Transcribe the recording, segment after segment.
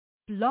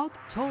Blog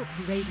Talk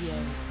Radio.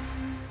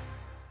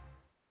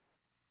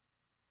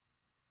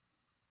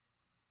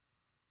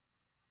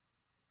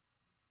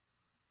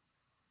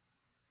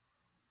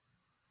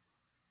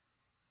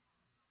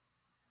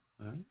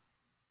 All right.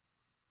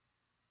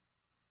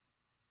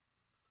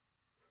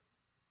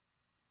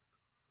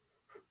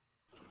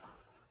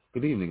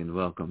 Good evening and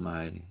welcome.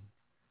 I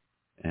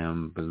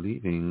am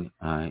believing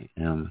I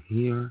am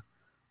here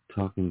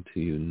talking to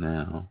you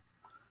now.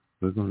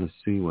 We're going to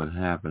see what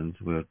happens.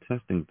 We're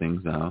testing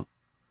things out,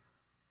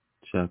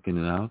 checking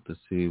it out to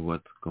see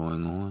what's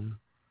going on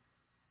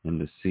and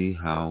to see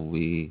how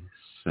we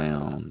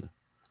sound.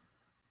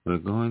 We're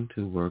going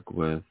to work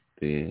with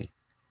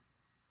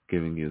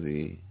giving you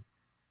the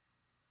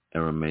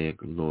Aramaic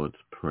Lord's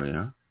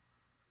Prayer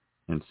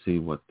and see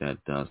what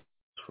that does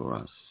for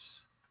us.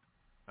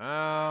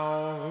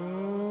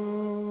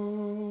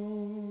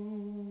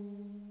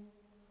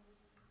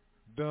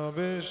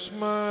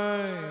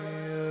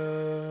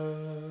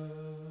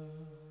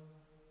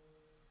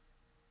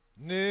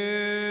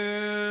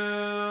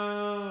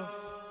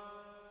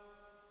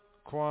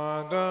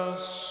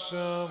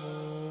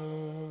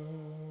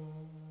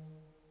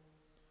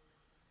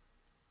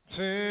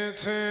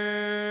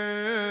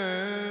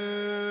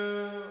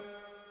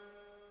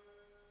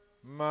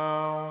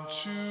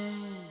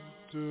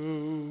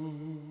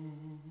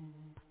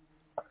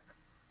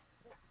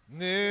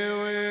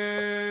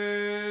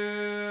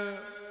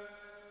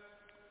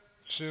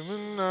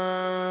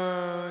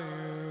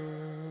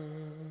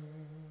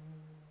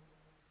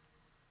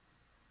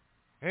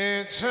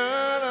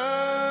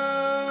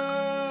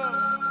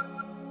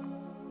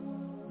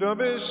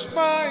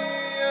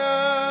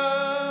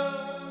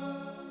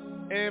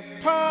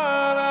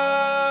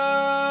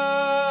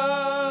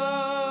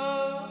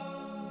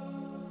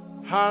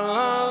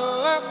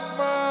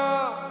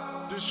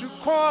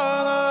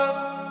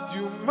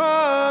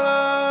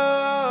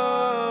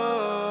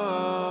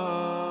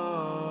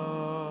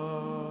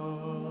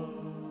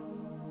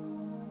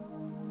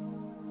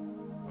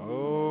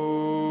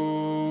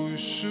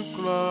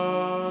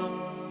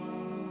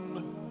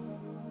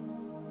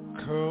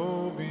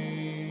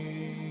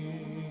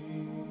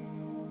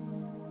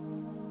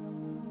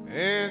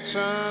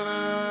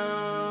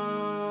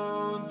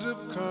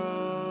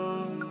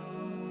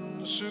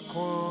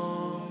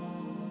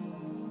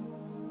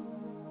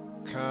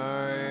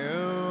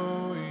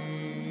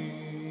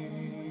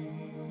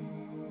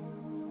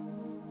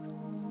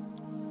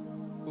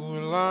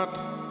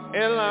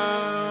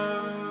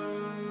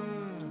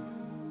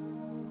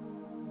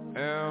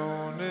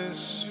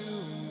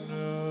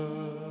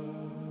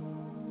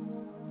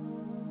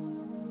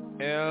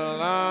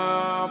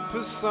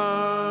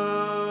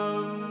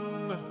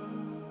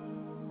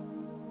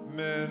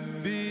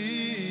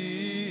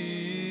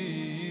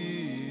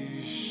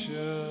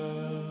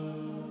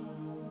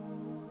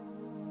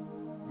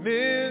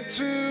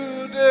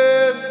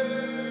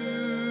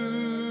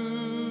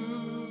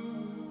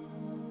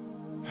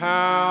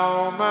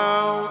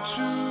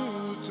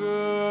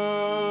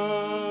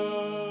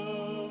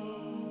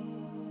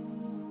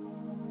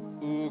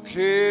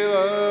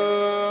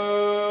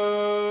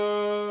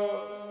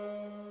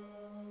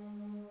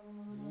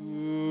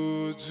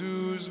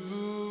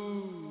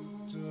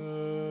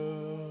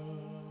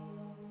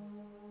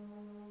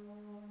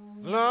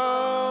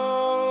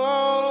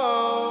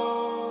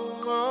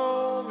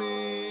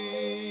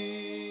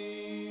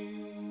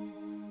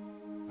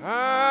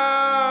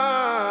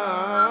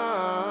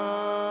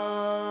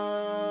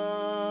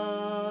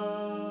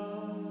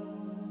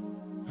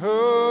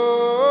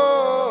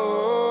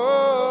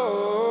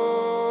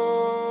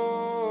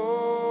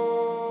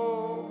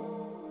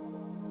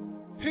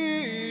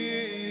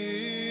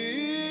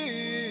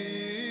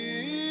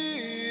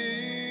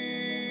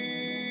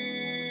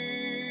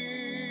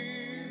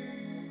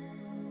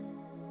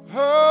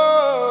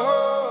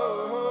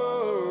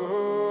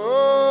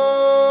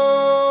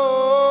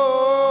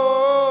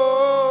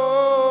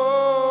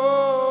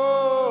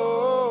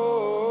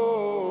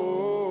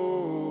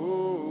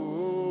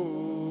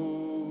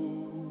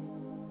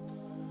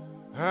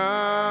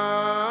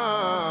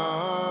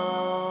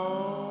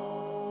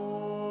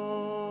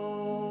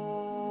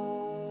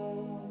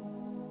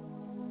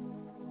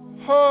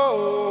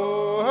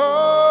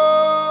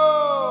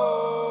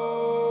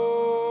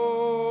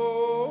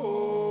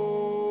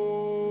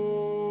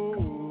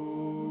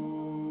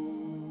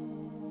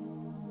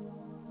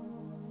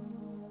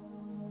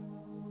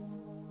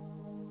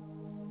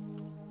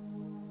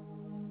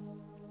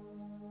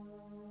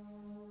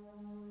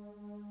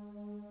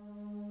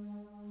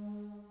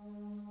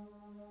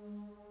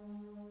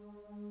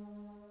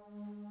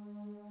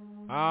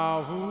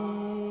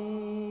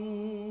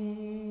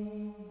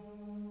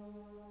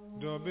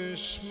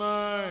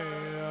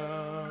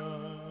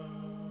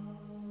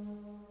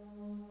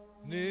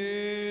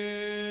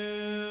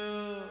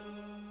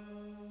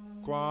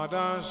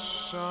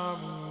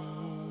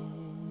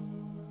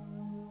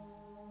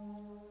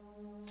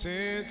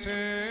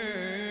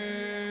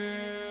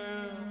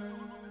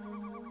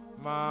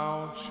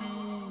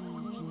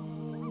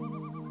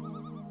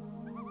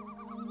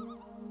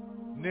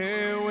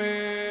 newe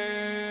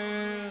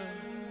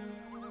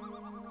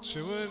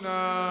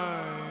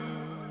suanayu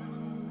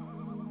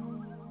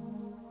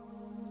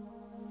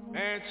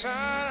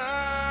etana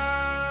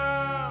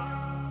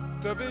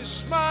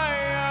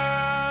tabismaya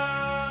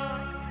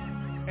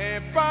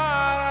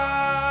para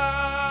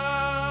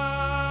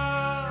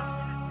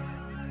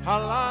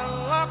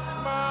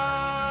halalakma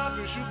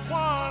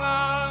tushukwana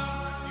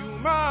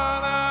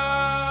yumana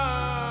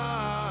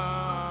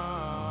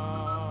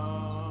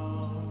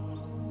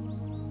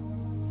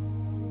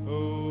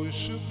oh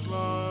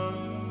shukran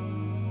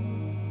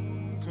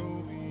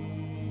kobi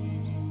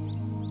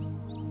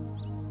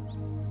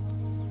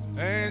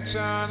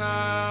etana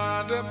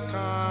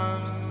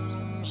depkan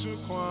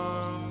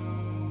shukwan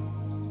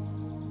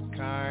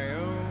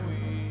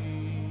kayowi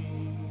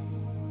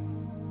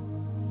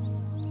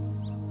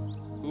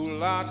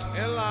ulat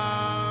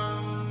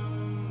elan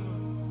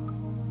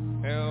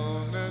el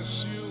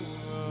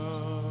nesuna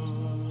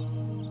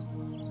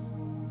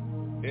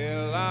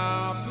ela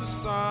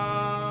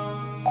pesan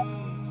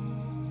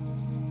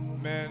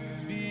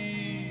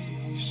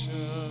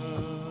mendisha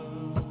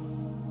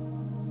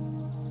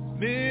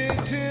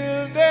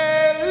until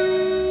they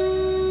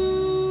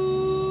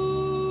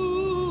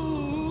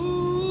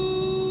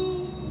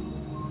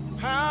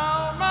lose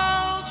how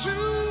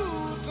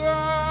mountains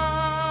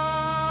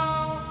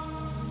are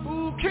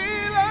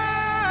ukila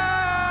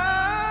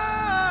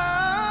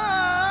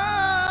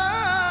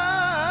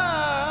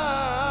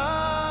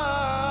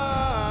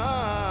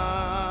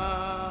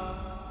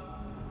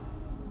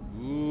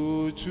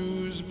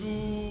uchus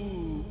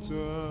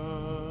bukta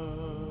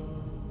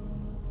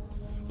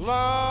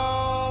la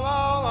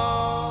la la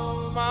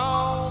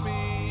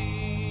maumi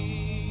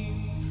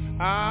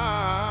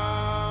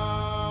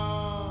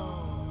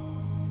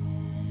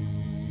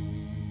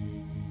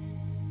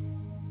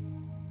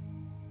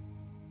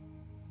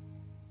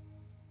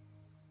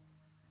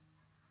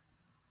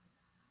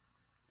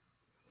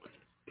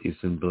Peace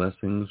and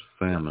blessings,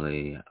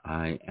 family.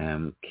 I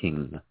am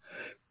King,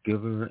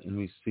 giver and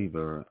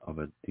receiver of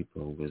a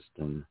deeper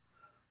wisdom.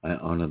 I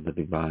honor the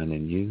divine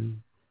in you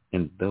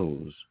and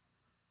those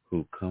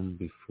who come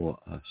before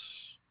us.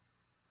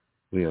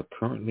 We are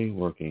currently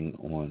working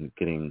on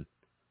getting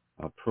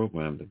our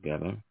program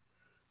together.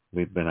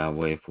 We've been our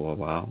way for a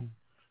while,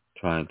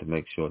 trying to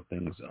make sure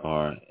things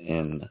are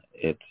in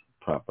its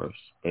proper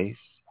space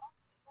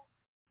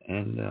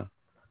and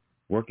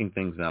working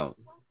things out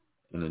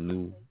in a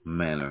new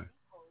manner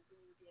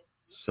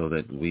so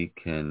that we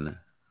can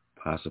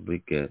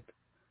possibly get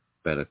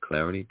better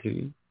clarity to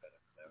you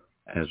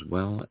as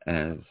well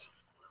as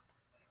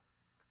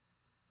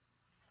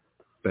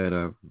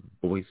better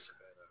voice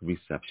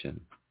reception.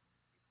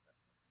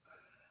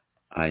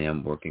 I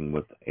am working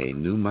with a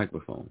new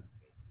microphone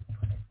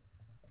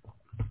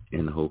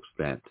in hopes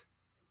that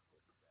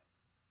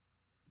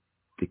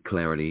the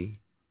clarity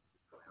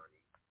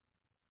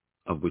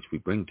of which we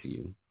bring to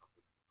you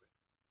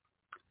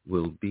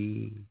will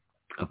be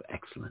of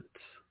excellence.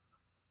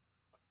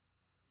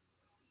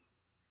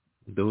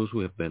 Those who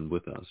have been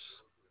with us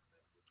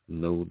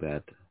know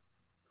that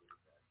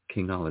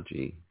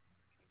Kingology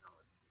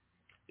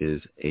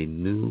is a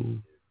new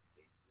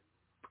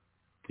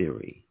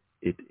theory.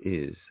 It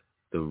is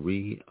the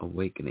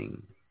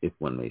reawakening, if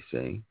one may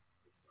say,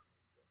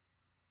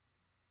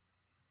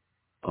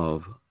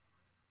 of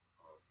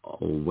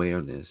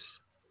awareness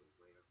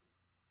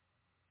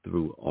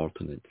through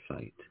alternate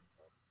sight.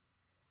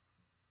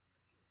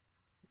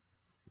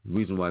 The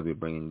reason why we're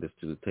bringing this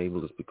to the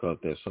table is because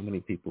there's so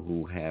many people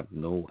who have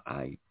no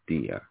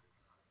idea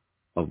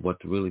of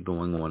what's really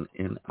going on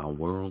in our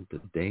world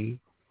today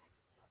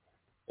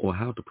or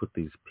how to put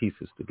these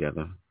pieces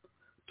together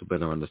to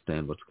better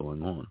understand what's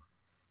going on.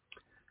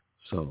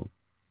 So,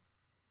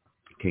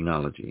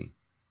 Kingology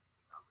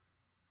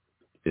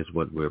is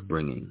what we're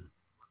bringing.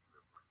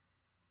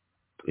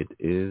 It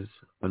is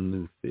a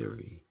new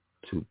theory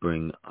to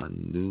bring a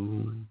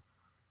new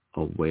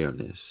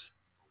awareness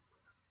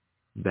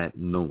that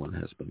no one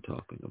has been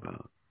talking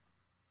about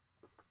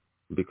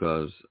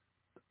because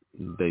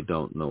they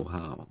don't know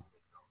how.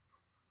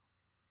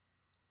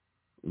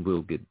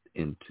 We'll get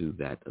into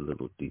that a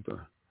little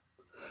deeper.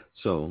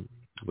 So,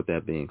 with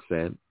that being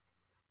said,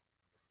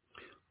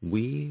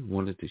 we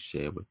wanted to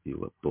share with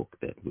you a book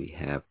that we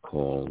have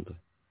called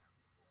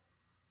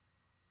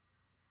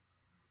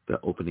The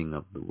Opening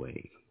of the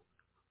Way,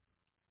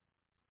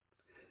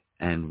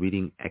 and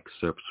reading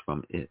excerpts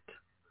from it.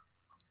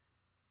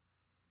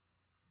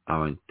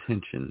 Our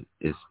intention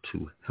is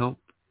to help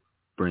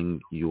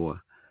bring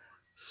your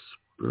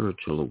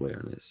spiritual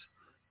awareness,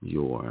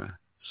 your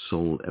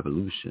soul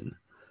evolution,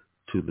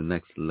 to the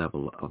next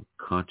level of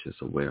conscious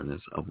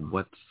awareness of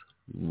what's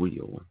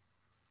real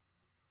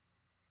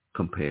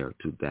compared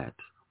to that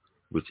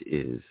which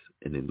is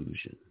an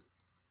illusion.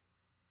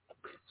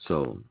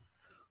 So,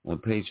 on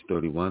page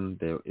 31,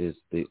 there is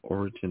the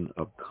origin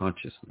of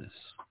consciousness.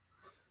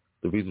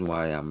 The reason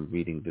why I'm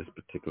reading this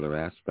particular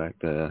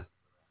aspect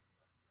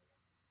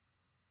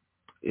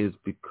is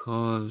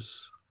because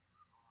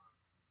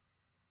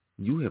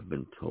you have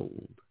been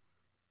told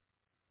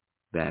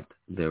that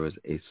there is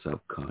a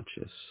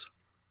subconscious.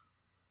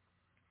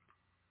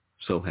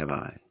 So have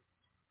I.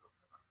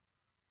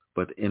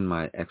 But in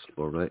my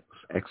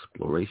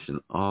exploration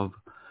of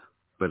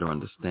better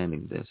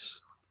understanding this,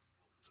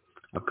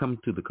 I've come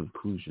to the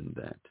conclusion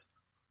that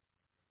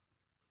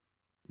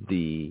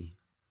the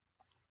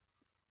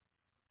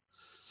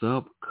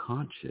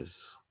subconscious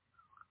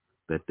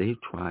that they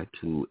try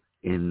to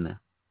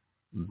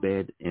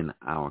embed in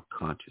our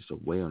conscious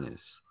awareness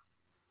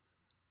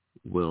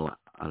will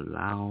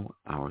allow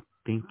our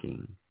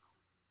thinking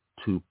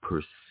to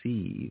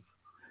perceive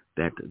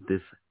that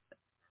this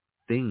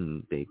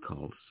thing they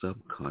call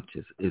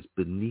subconscious is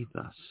beneath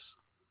us.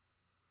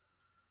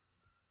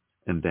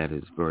 And that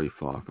is very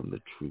far from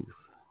the truth.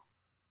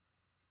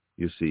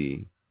 You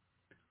see,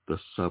 the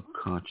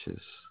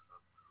subconscious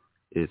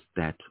is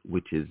that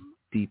which is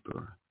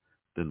deeper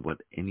than what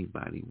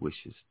anybody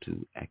wishes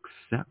to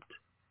accept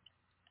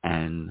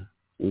and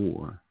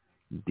or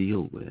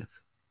deal with,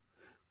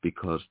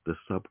 because the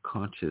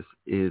subconscious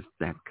is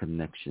that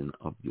connection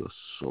of your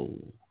soul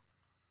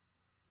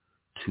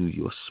to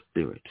your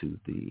spirit, to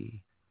the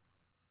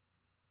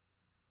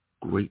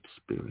great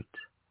spirit,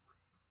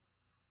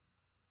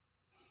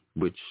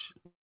 which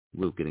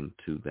we'll get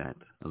into that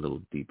a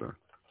little deeper.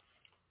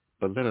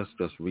 But let us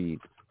just read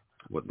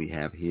what we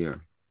have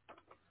here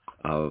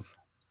of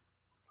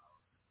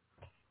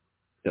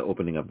the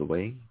opening of the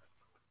way.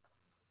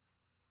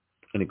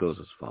 And it goes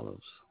as follows.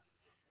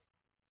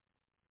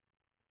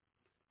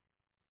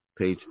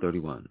 Page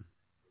 31,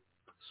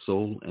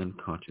 Soul and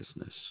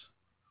Consciousness.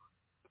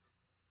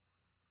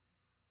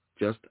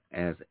 Just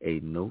as a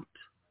note,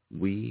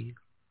 we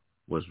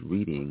was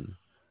reading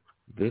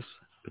this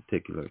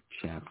particular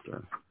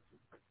chapter,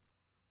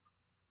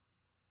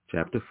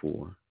 Chapter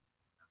 4,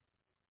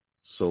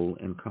 Soul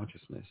and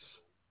Consciousness.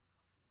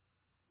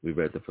 We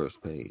read the first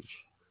page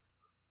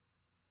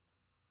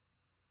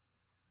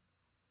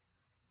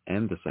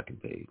and the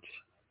second page.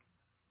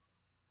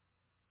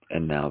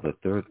 And now the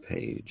third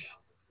page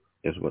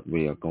is what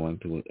we are going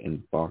to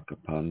embark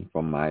upon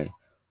from my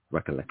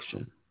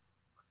recollection.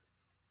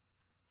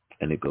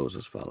 And it goes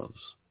as follows.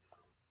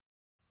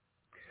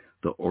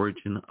 The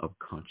origin of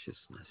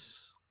consciousness.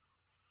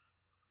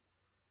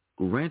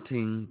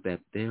 Granting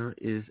that there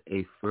is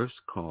a first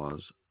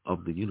cause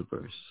of the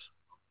universe,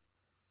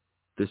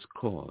 this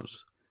cause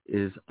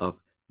is of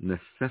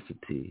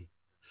necessity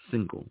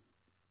single.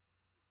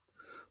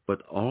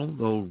 But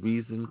although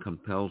reason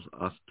compels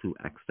us to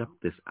accept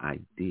this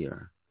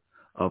idea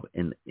of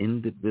an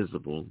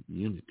indivisible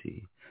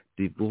unity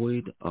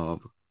devoid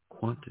of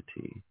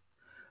quantity,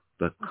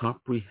 the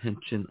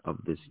comprehension of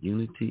this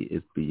unity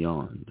is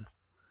beyond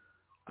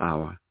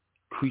our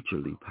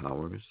creaturely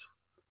powers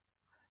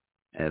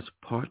as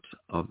parts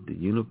of the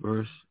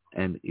universe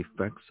and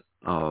effects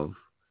of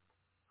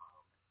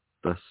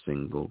the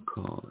single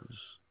cause.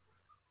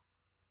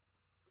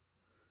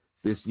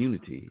 This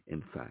unity,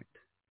 in fact,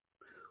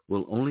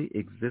 will only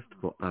exist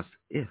for us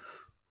if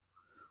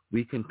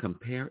we can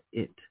compare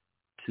it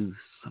to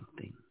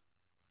something.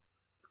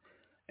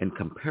 And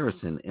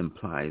comparison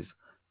implies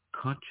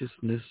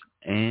consciousness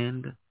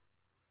and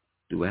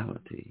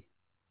duality.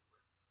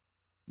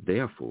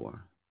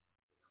 Therefore,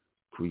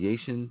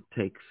 creation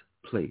takes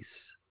place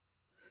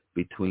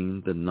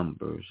between the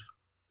numbers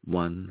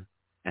 1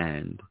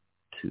 and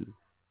 2.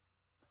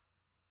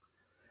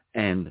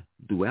 And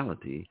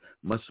duality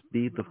must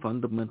be the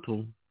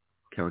fundamental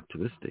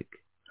characteristic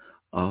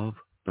of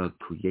the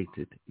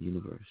created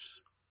universe.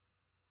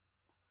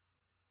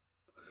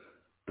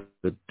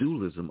 The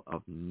dualism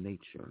of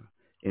nature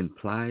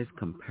implies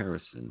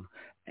comparison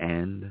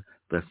and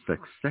the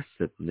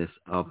successiveness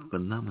of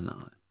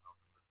phenomena.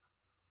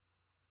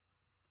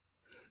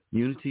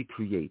 Unity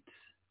creates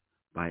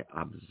by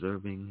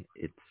observing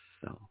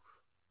itself.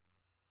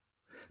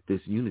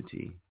 This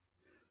unity,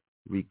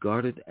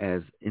 regarded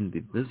as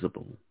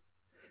indivisible,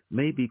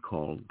 may be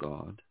called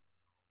God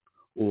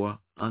or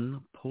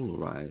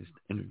unpolarized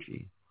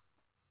energy,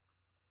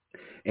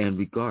 and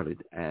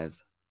regarded as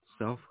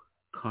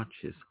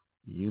self-conscious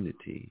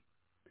unity,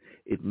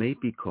 it may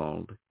be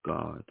called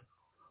God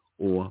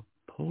or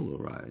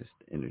polarized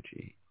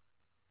energy.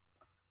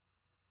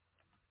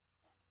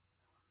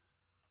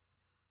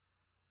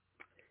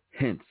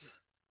 Hence,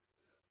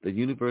 the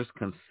universe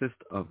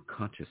consists of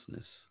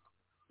consciousness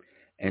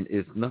and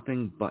is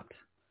nothing but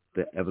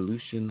the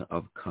evolution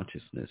of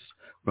consciousness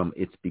from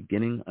its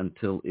beginning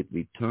until it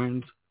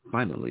returns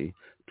finally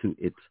to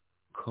its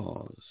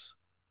cause.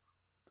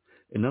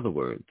 In other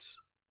words,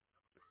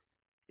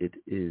 it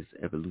is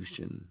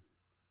evolution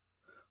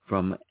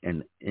from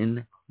an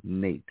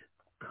innate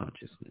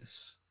consciousness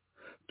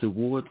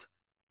towards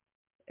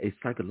a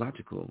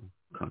psychological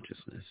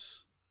consciousness,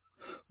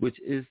 which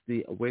is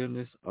the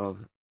awareness of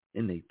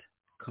innate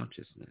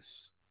consciousness,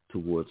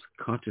 towards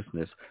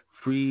consciousness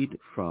freed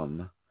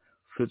from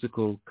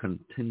physical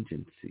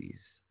contingencies,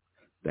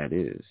 that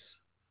is,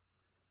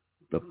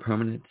 the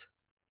permanent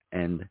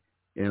and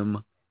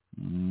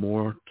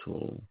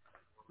immortal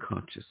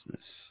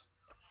consciousness.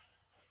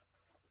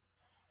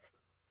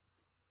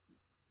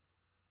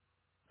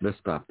 Let's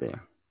stop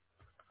there.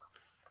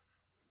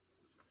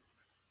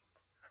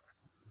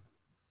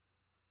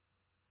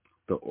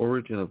 The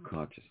origin of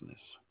consciousness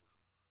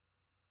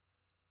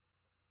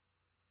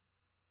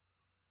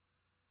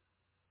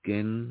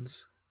begins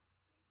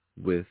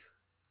with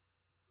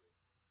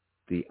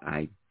the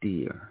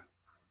idea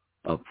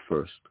of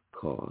first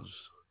cause.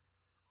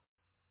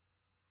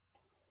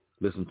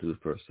 Listen to the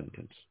first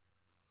sentence.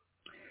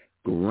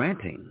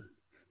 Granting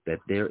that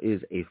there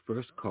is a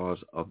first cause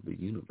of the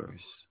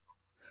universe,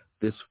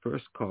 this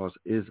first cause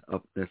is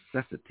of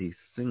necessity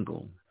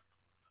single.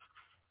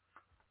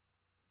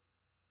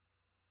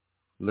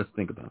 Let's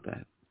think about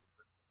that.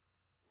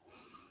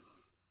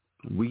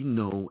 We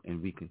know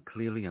and we can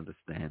clearly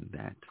understand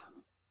that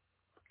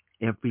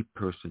every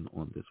person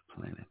on this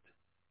planet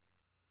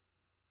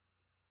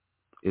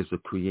is a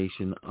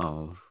creation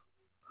of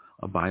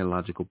a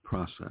biological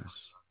process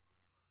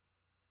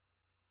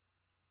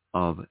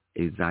of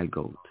a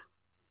zygote,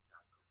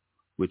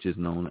 which is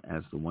known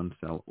as the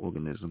one-cell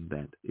organism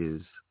that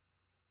is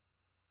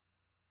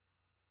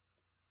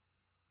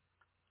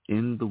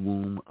in the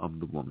womb of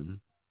the woman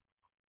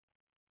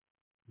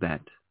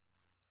that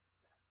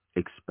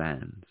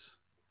expands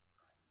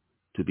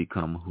to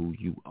become who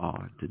you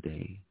are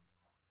today.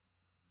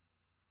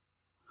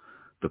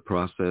 The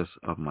process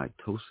of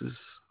mitosis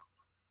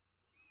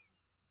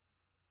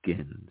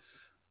begins,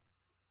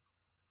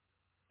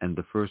 and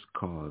the first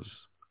cause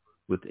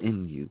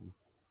within you,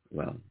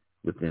 well,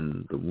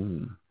 within the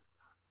womb,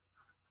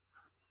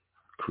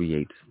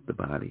 creates the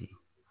body.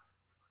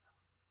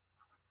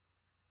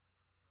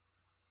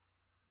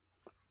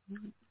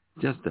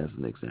 Just as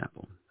an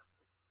example.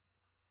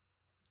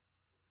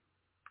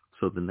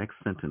 So the next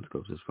sentence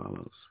goes as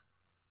follows.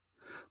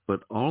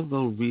 But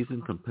although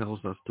reason compels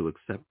us to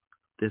accept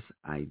this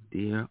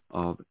idea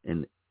of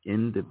an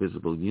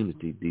indivisible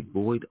unity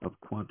devoid of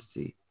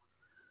quantity,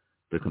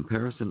 the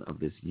comparison of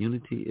this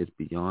unity is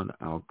beyond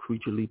our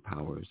creaturely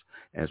powers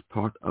as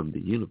part of the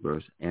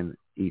universe and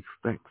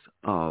effects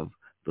of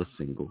the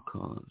single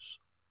cause.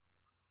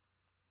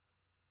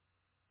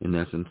 In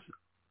essence,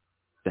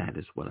 that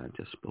is what I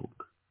just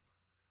spoke.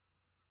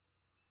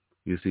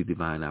 You see,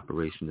 divine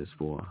operation is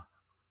for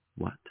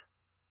what?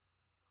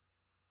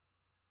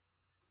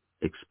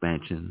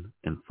 Expansion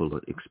and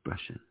fuller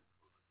expression.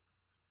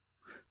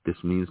 This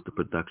means the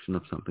production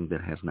of something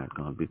that has not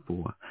gone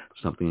before,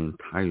 something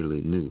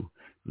entirely new,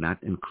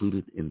 not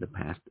included in the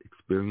past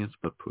experience,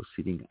 but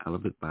proceeding out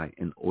of it by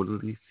an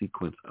orderly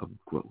sequence of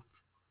growth.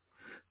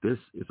 This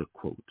is a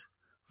quote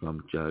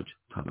from Judge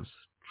Thomas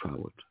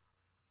Troward,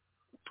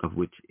 of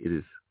which it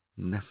is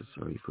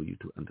necessary for you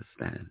to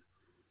understand.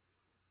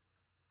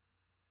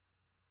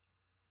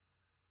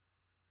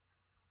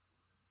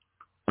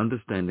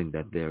 Understanding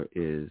that there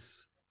is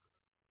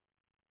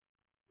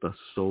the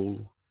sole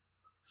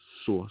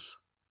source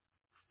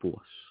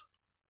force,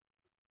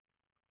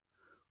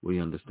 we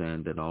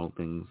understand that all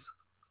things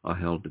are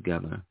held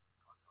together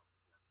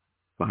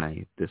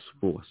by this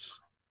force.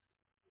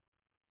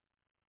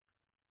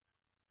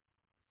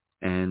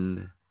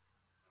 And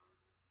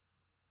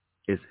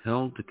is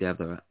held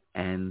together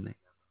and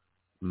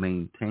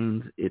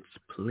maintains its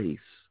place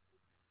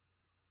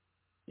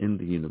in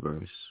the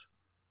universe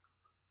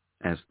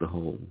as the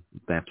whole.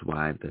 That's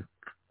why the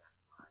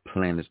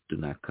planets do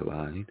not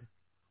collide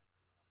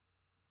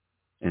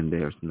and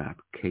there's not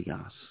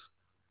chaos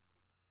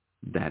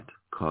that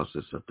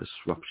causes a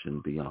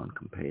disruption beyond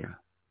compare.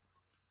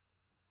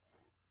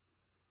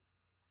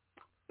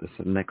 The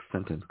next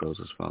sentence goes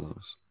as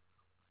follows.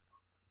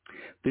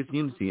 This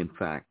unity, in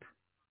fact,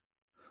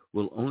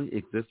 will only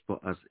exist for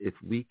us if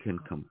we can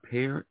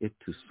compare it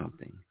to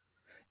something,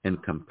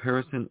 and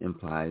comparison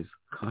implies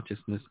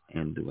consciousness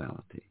and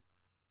duality.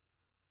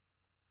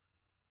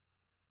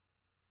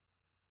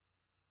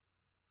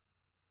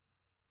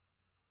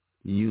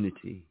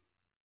 Unity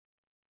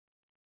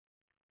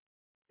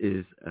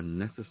is a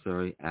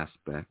necessary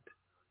aspect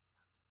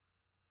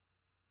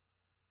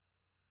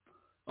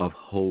of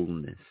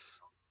wholeness.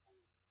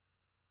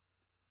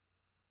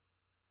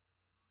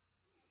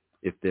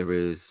 If there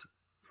is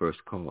first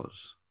cause,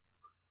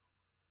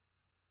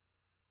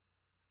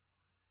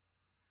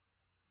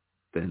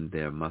 then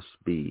there must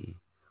be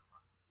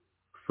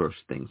first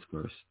things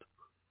first.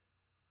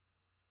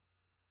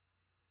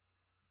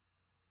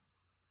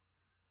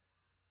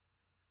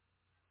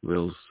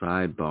 Real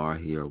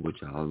sidebar here, which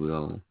I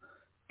will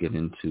get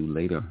into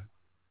later.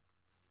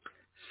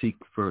 Seek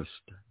first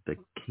the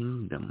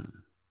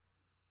kingdom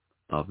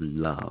of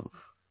love,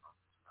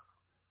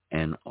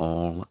 and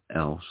all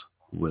else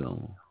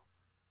will.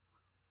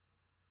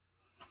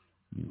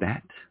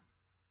 That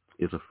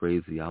is a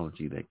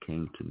phraseology that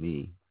came to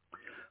me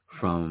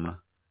from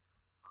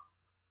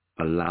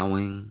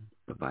allowing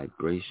the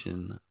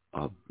vibration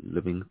of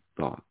living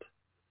thought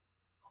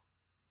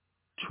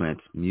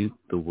transmute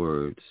the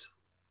words,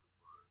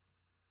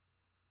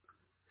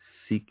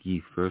 seek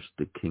ye first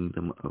the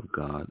kingdom of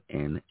God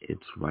and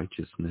its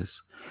righteousness,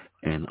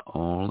 and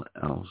all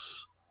else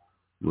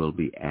will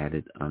be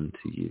added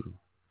unto you.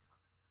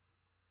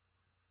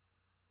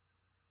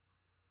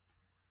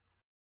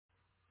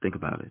 Think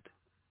about it.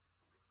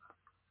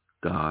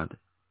 God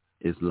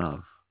is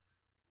love.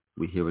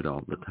 We hear it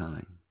all the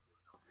time.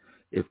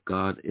 If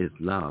God is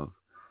love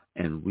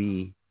and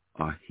we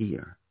are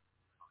here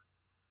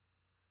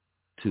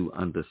to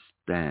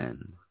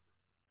understand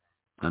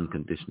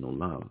unconditional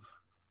love,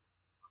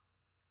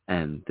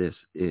 and this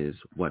is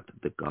what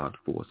the God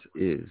force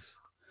is,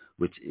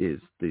 which is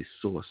the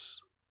source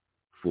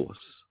force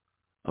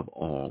of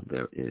all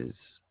there is,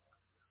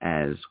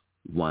 as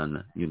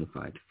one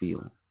unified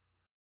field,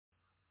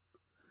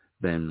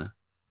 then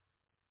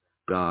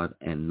God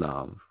and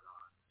love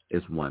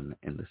is one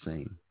and the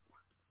same.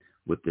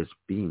 With this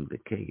being the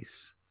case,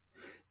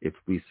 if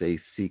we say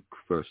seek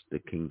first the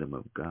kingdom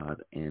of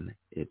God and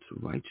its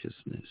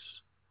righteousness,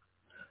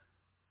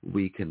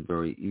 we can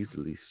very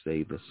easily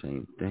say the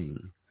same thing.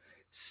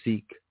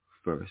 Seek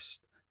first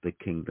the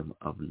kingdom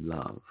of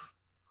love.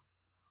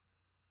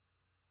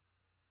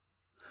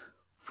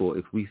 For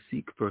if we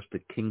seek first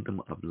the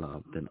kingdom of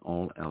love, then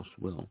all else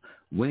will.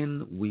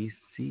 When we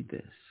see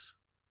this,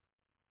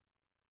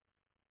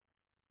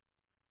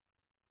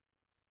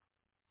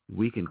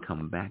 we can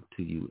come back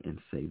to you and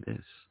say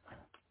this.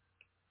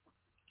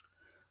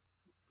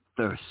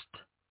 Thirst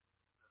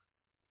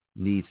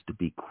needs to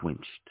be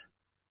quenched.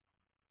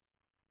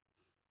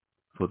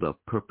 For the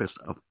purpose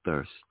of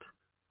thirst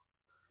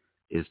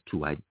is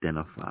to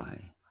identify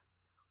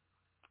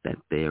that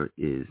there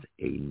is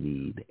a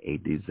need, a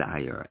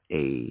desire,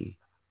 a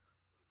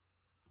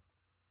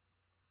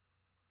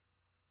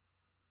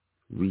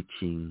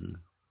reaching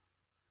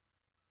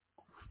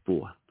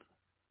forth,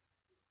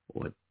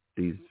 or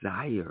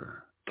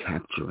desire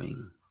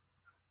capturing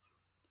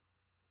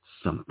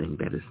something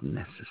that is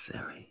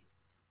necessary.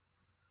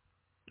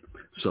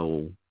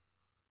 So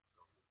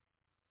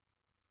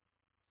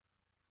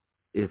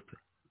if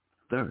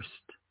thirst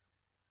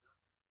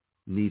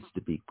needs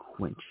to be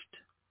quenched,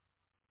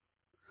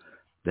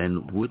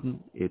 then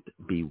wouldn't it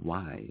be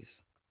wise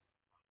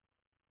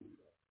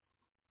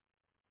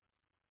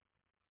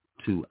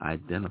to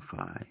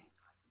identify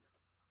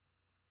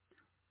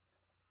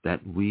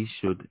that we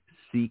should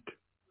seek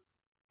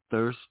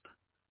thirst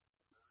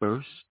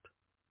first?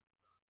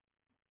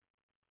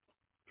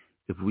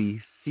 If we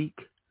seek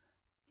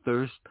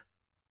thirst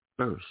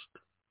first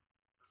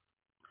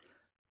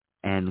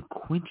and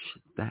quench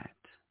that,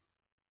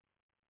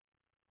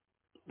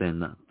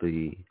 then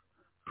the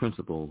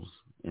principles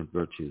and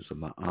virtues of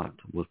Ma'at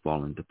will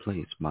fall into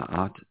place.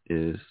 Ma'at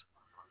is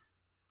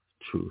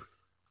truth,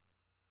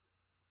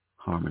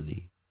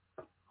 harmony,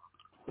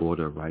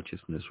 order,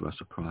 righteousness,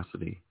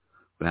 reciprocity,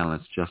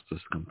 balance,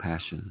 justice,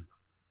 compassion,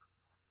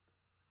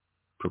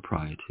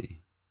 propriety.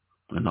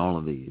 And all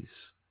of these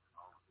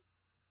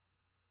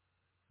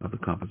are the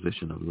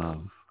composition of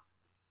love,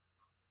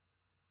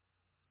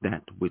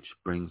 that which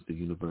brings the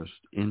universe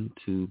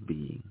into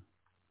being.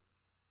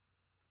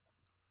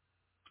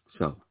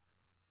 So,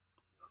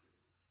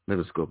 let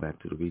us go back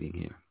to the reading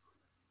here.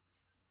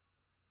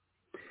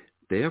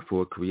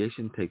 Therefore,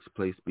 creation takes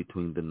place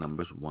between the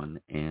numbers 1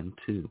 and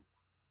 2.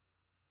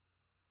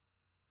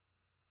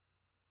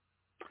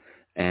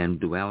 And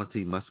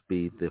duality must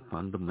be the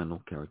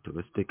fundamental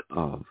characteristic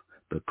of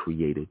the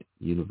created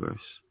universe.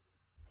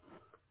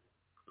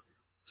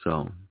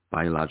 So,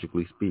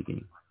 biologically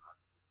speaking,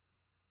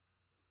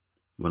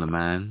 when a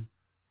man,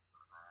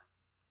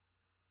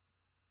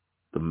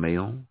 the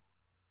male,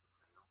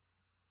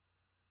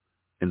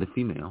 and the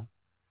female,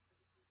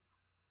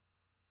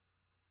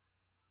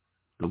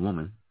 the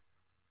woman,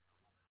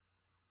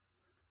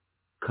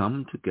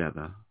 come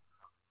together,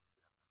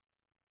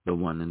 the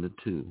 1 and the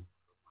 2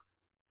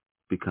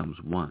 becomes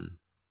one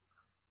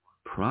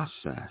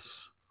process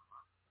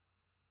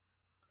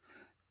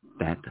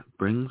that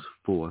brings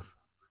forth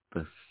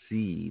the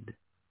seed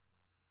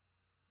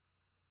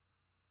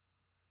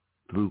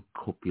through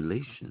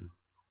copulation,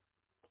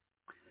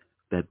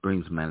 that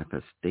brings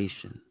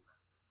manifestation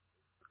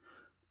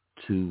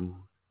to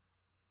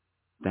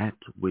that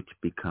which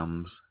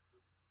becomes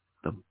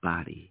the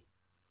body,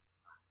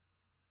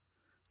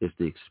 is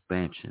the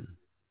expansion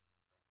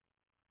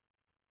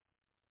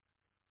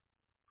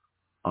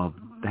of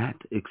that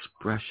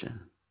expression,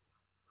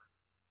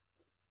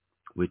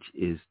 which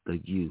is the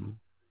you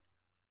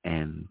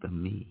and the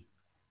me.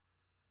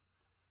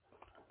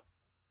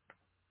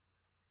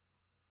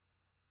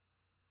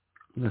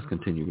 Let's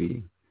continue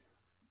reading.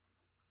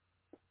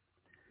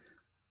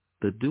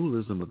 The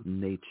dualism of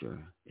nature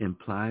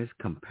implies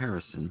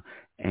comparison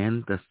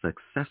and the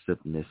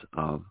successiveness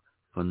of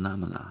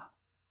phenomena.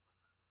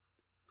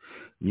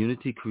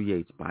 Unity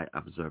creates by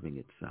observing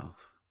itself.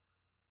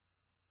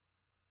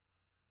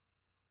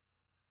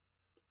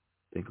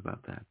 Think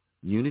about that.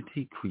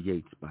 Unity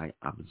creates by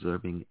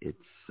observing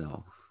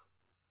itself.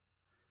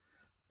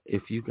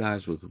 If you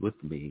guys was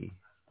with me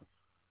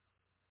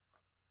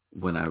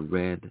when I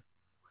read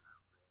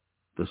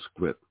the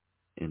script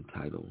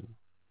entitled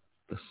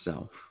The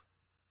Self,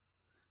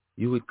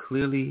 you would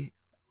clearly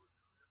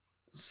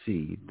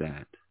see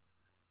that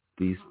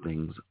these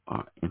things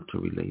are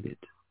interrelated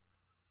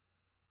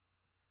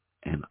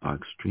and are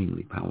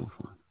extremely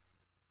powerful.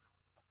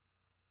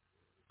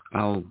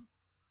 I'll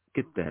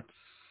get that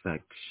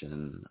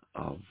section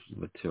of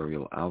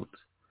material out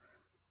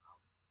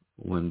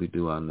when we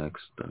do our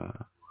next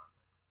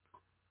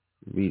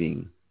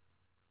reading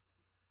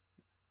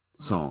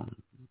song.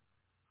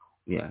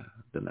 Yeah,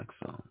 the next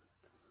song.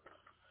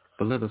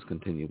 But let us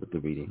continue with the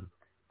reading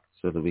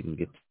so that we can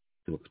get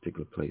to a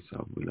particular place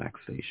of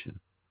relaxation.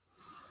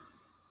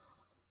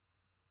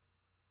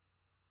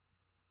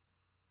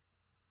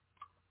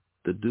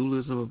 The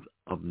dualism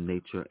of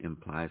nature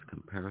implies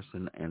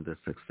comparison and the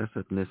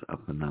successiveness of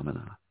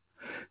phenomena.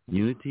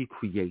 Unity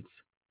creates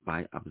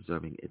by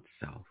observing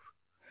itself.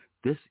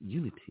 This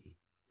unity,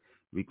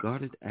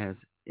 regarded as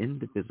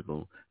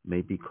indivisible,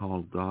 may be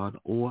called God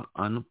or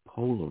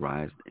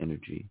unpolarized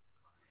energy,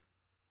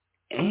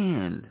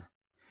 and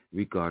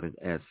regarded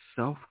as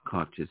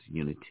self-conscious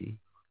unity,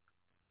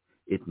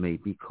 it may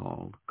be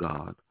called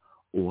God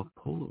or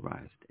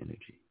polarized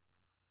energy.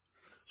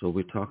 So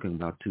we're talking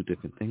about two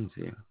different things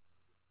here.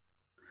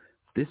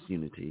 This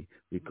unity,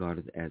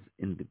 regarded as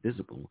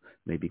indivisible,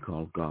 may be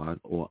called God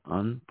or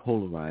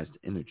unpolarized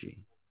energy,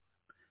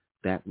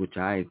 that which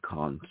I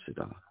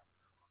consider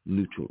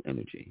neutral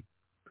energy.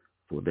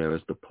 For there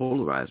is the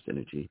polarized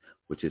energy,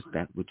 which is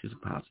that which is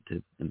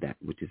positive and that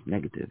which is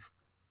negative,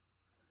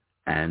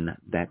 and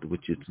that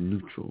which is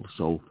neutral.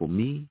 So for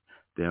me,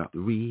 there are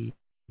three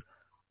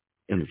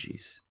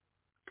energies: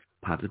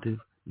 positive,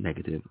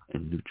 negative,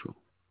 and neutral.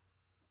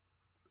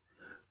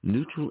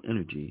 Neutral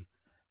energy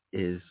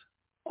is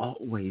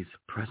always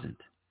present,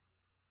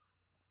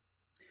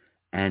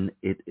 and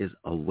it is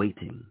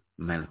awaiting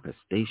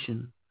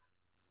manifestation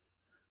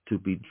to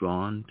be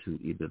drawn to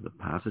either the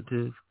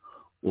positive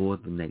or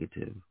the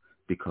negative,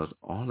 because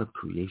all of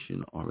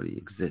creation already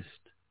exists.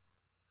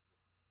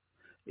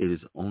 It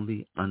is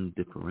only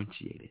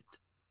undifferentiated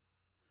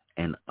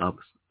and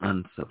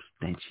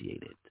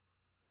unsubstantiated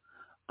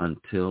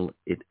until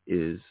it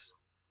is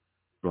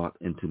brought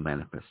into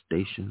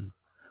manifestation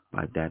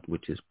by that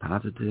which is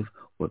positive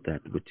or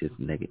that which is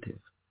negative.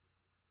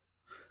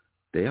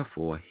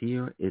 Therefore,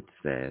 here it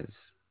says,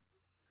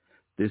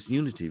 this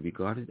unity,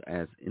 regarded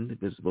as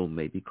indivisible,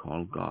 may be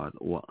called God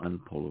or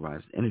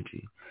unpolarized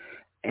energy,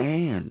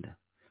 and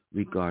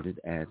regarded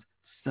as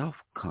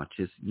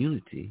self-conscious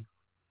unity,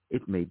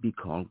 it may be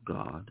called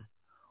God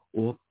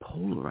or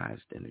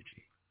polarized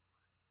energy.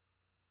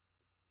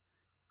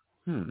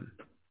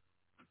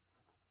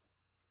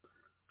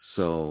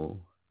 So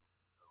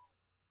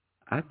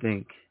I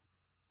think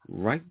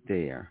right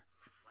there,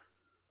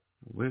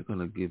 we're going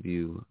to give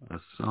you a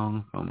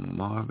song from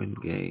Marvin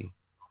Gaye.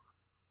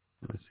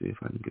 Let's see if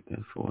I can get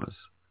that for us.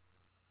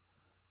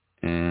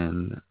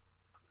 And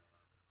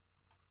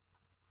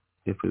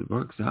if it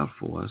works out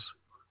for us,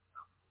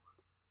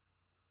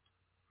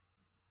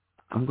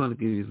 I'm going to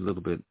give you a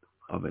little bit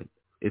of it.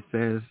 It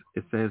says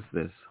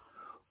this: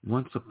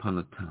 once upon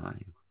a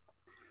time,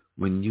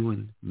 when you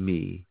and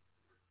me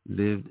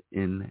lived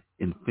in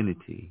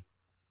infinity,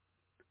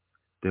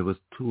 there was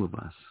two of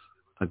us,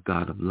 a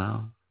God of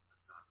love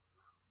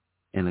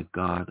and a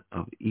God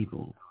of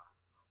evil.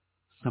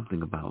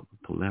 Something about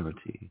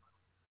polarity.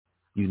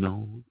 You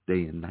know,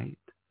 day and night,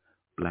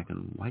 black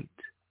and white,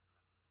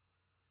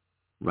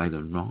 right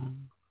and wrong,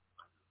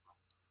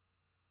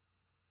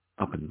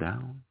 up and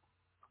down,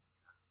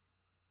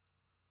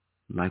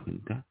 life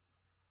and death.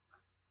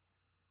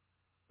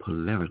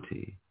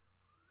 Polarity.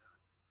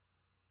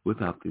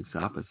 Without these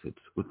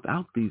opposites,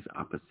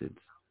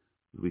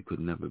 we could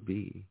never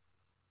be.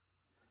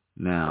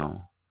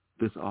 Now,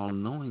 this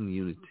all-knowing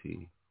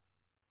unity,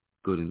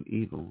 good and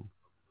evil,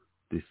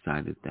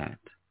 decided that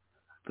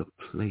the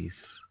place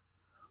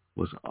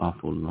was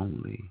awful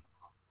lonely.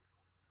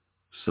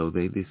 So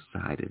they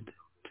decided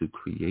to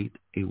create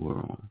a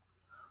world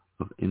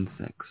of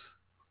insects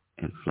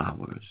and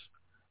flowers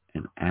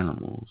and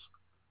animals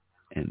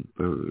and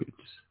birds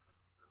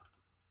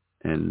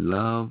and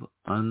love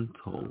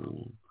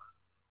untold,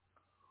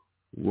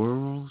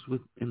 worlds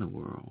within a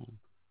world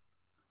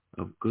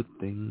of good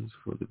things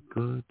for the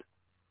good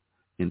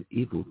and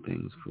evil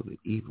things for the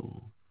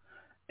evil.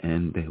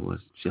 And there was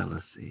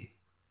jealousy.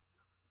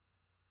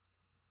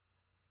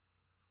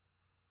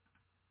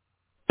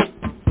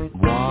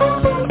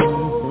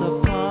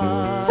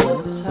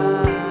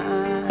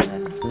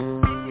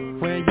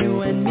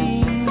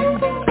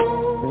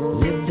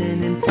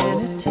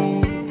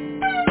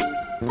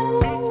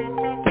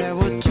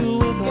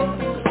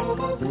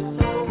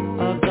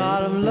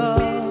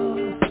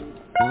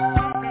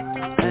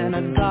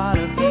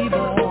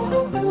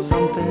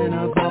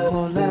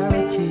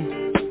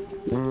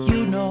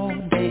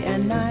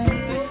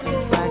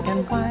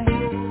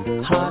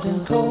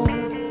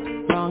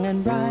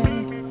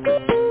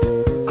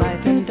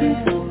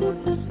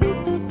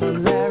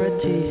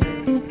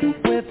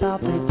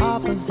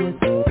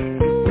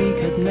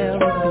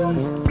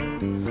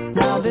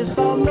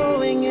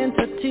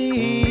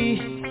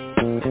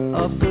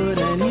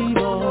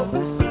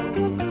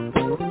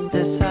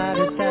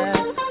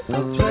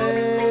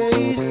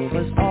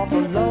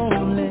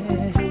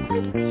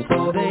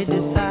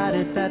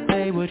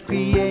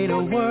 Create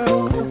a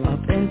world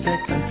of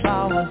insects and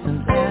flowers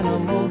and animals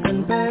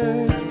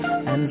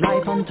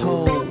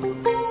untold.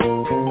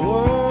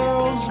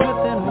 Worlds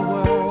within a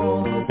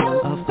world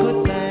of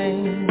good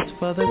things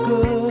for the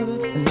good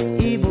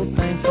and evil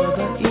things for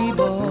the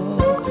evil.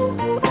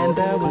 And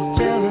there was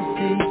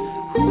jealousy.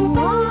 Ooh.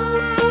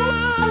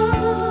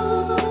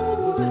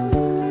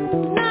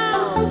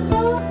 Now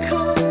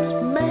comes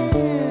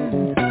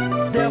man.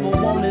 Devil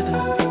wanted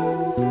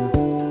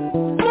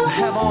to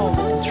have all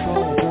the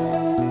control.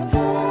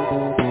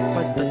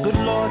 But the good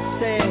Lord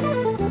said,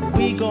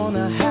 we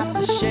gonna have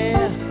to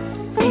share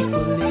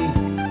equally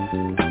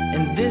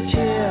in this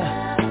here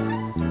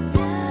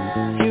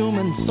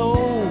human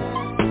soul.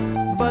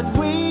 But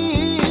we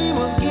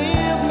will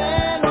give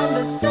man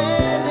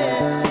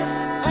understanding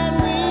and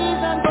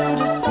reason to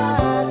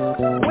decide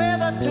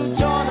whether to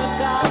join a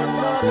God of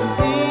love and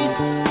peace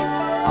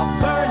or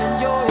burn in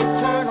your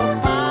eternal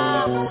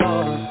fire.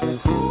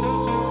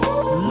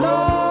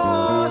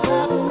 Lord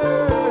have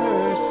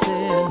mercy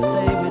and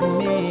stay with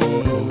me.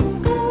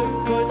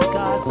 Good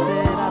God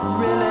said, I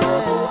really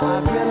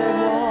want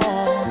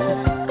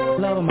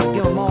love them. I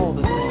give them all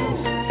the things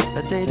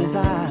that they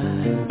desire.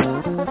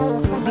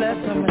 Bless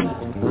them and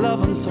love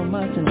them so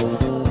much, and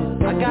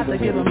I got to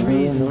give them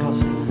reason,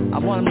 cause I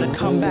want them to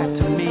come back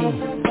to me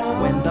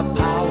when the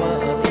power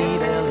of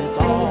evil is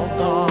all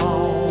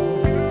gone.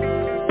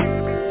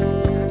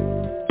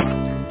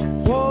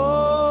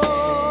 Whoa,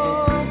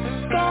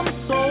 some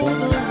souls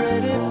are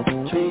ready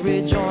to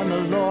rejoin the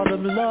Lord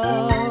of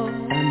love,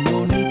 and no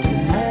need to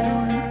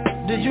mourn.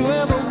 Did you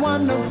ever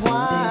wonder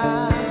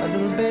why a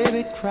little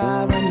baby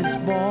cries when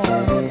it's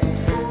born?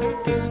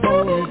 The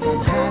soul is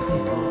unhappy,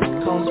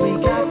 cause we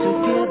got to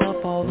give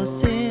up all the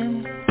sin.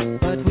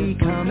 But we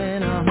come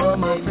in a hum,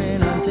 my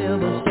friend, until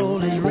the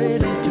soul is ready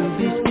to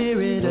be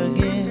spirit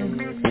again.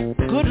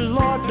 Good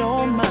Lord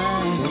don't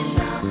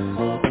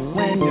mind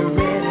when you're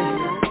ready,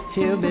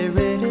 he'll be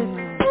ready,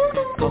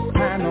 cause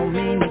time don't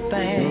mean a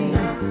thing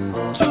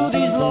to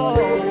these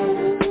lords.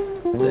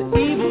 The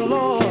evil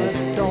Lord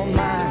don't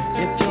mind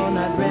if you're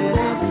not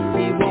ready.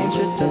 He wants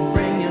you to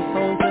bring your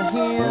soul to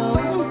him.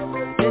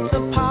 It's a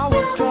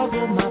power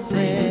struggle, my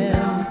friend.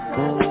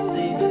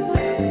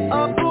 A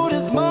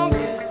Buddhist monk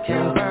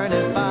can burn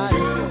his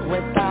body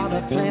without a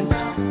flint.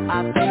 I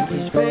think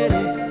he's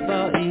ready. The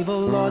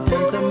evil Lord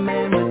sends a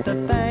man with a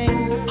thing,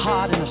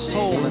 heart and a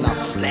soul and a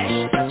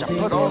flesh that you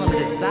put on him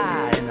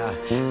desire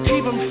and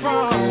keep him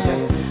from.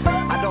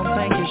 I don't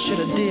think you should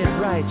have did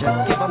right.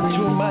 Just give him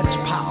too much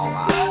power.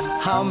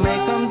 I'll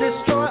make him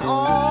destroy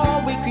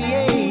all we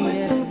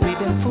created. We've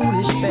been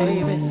foolish,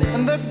 baby.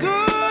 And the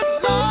good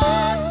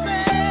Lord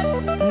said,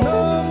 no,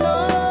 no.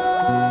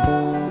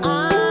 I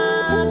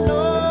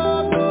know,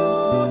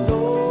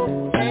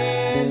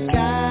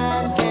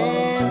 mankind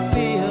can't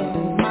feel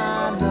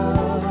my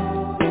love.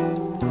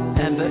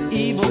 And the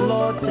evil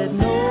Lord said,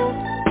 no,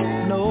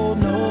 no,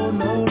 no,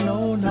 no,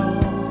 no, no.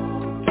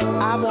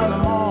 I want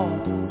them all.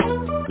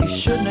 You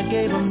shouldn't have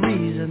gave them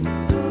reason.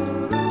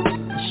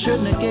 You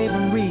shouldn't have gave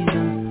them reason.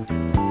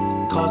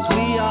 Cause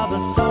we are the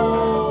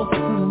soul to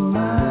the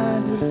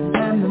mind,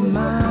 and the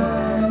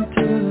mind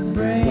to the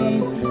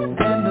brain,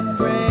 and the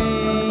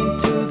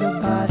brain to the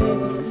body.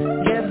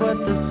 Get what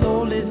the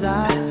soul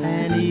desires,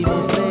 and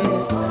evil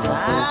says, I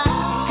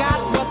got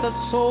what the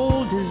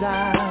soul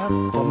desires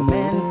for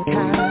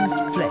mankind's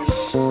flesh,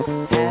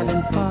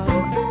 having fun.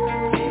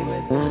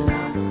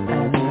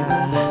 And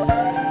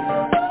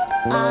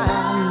I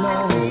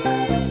know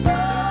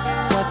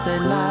what they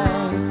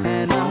like,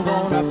 and I'm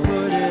gonna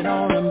put it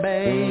on them,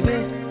 baby,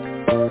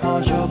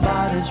 cause your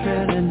body's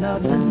really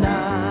nothing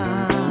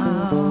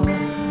now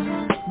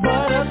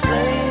but a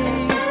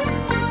slave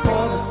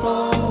for the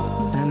soul.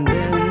 And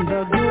then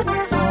the good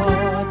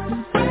Lord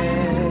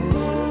says,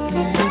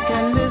 you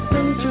can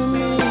listen to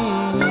me,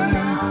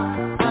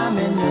 I'm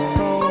in your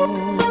soul,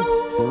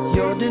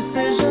 your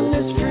decision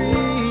is free.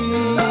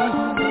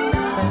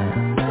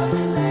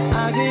 I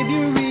gave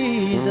you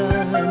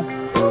reason,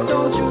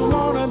 don't you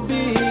wanna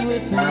be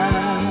with me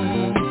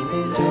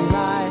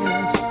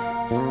tonight?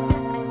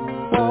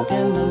 Walk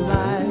in the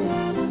light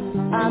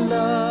I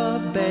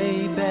love,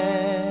 baby.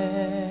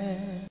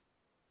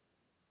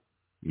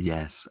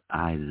 Yes,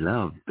 I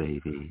love,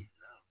 baby.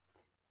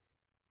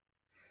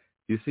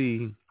 You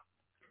see,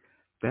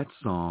 that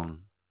song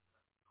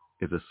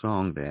is a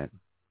song that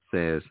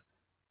says,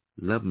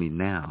 love me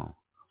now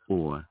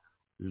or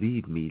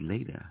leave me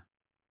later.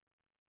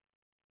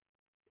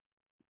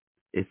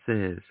 It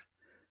says,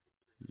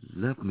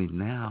 love me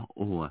now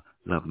or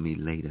love me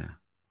later.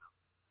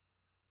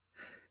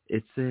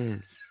 It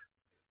says,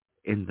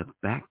 in the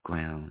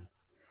background,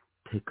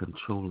 take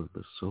control of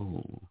the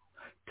soul.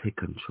 Take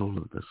control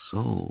of the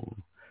soul.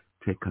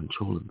 Take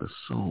control of the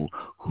soul.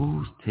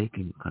 Who's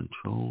taking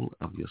control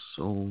of your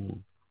soul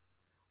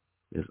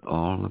is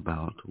all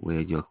about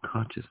where your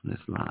consciousness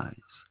lies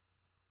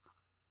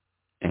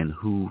and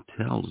who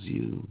tells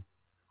you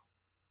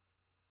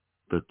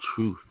the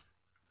truth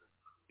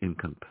in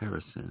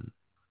comparison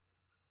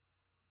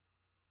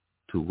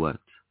to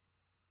what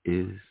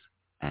is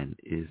and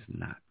is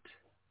not.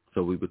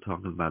 So we were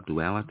talking about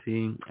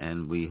duality,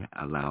 and we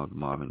allowed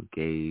Marvin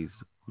Gaye's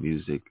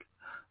music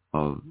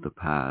of the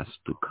past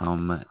to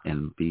come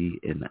and be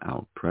in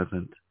our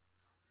present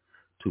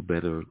to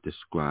better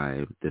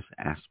describe this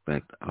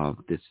aspect of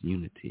this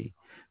unity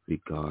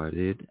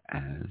regarded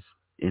as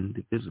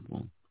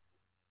indivisible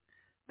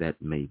that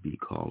may be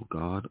called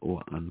God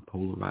or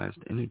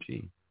unpolarized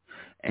energy,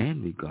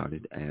 and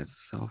regarded as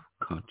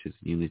self-conscious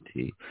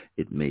unity,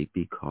 it may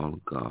be called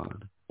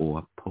God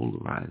or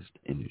polarized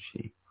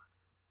energy.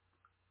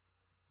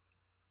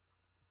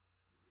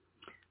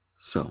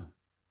 So,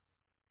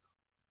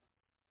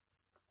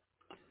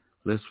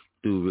 let's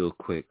do real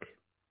quick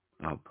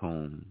our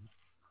poem,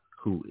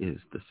 Who is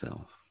the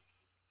Self?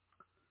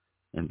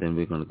 And then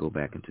we're going to go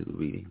back into the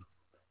reading.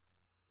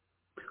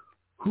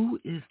 Who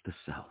is the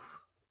self?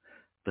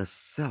 The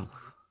self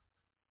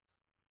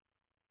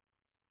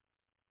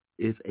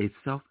is a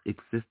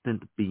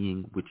self-existent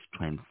being which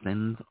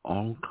transcends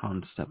all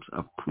concepts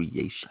of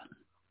creation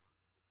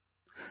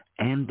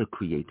and the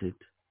created,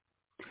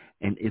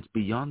 and is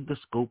beyond the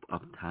scope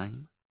of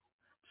time,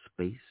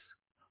 space,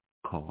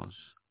 cause,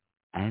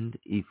 and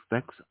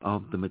effects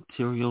of the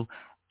material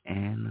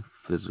and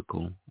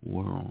physical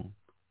world.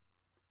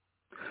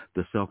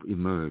 The self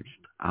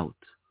emerged out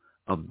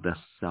of the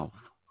self,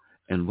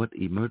 and what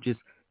emerges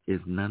is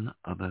none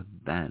other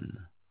than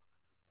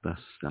the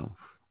self.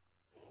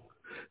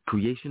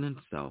 Creation and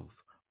self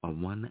are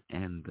one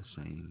and the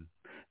same,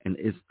 and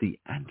is the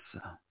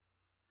answer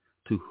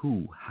to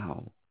who,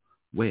 how,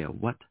 where,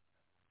 what,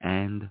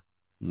 and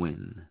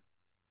when.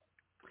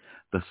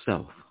 The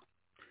self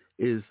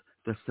is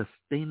the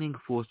sustaining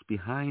force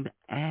behind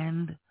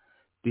and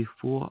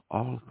before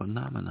all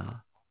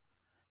phenomena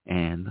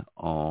and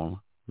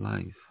all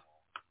life.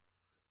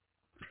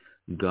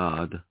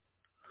 God,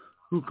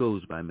 who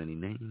goes by many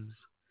names,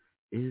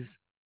 is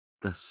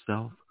the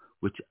self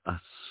which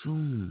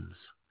assumes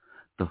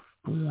the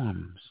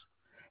forms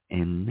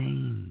and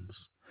names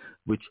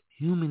which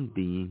human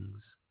beings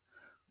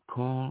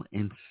call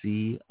and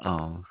see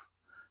of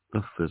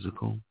the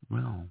physical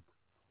realm.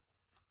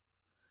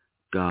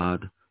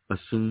 God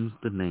assumes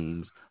the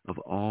names of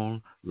all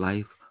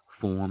life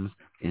forms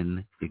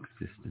in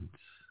existence.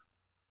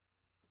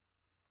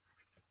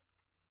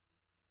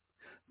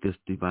 This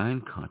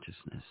divine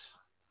consciousness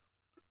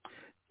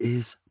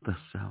is the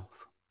self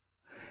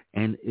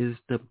and is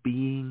the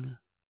being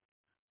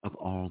of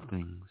all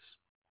things,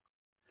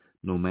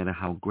 no matter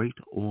how great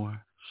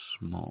or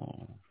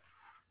small.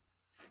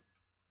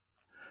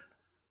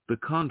 The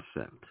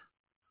concept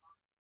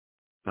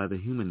by the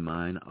human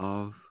mind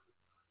of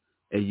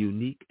a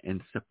unique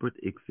and separate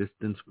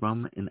existence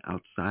from and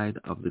outside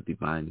of the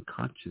divine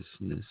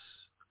consciousness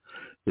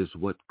is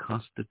what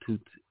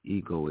constitutes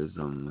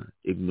egoism,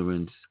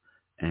 ignorance,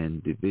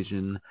 and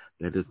division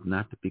that is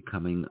not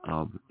becoming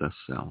of the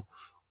self.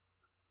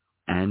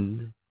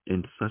 And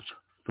in such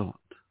thought,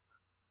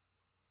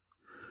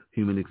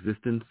 human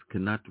existence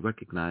cannot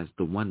recognize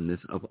the oneness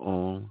of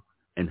all,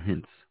 and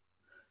hence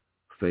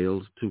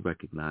fails to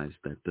recognize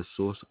that the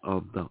source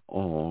of the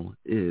all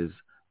is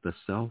the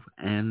self,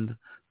 and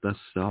the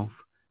self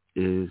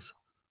is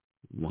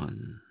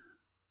one.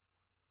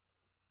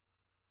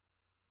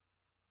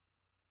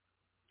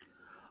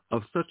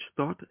 Of such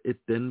thought, it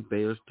then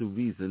bears to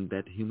reason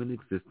that human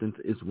existence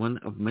is one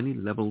of many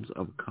levels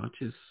of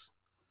conscious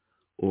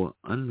or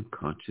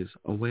unconscious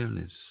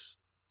awareness.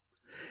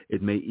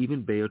 It may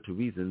even bear to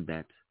reason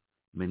that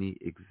many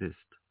exist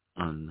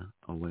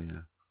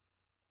unaware.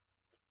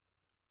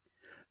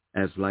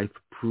 As life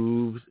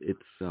proves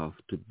itself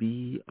to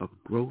be of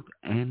growth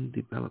and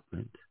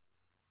development,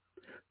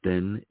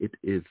 then it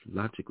is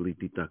logically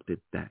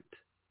deducted that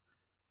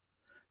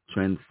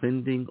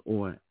transcending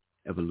or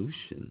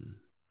evolution,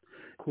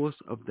 course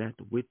of that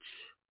which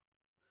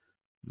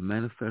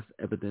manifests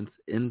evidence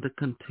in the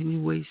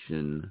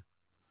continuation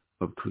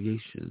of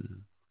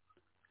creation,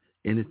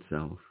 in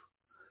itself,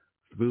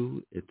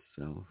 through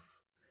itself,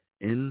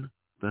 in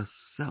the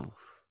self,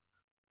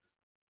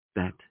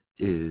 that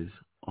is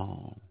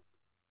all.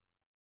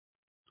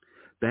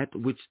 That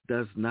which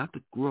does not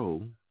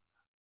grow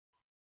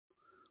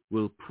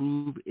will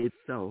prove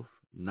itself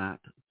not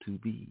to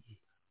be.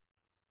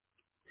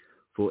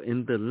 For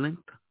in the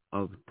length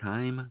of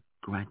time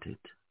granted,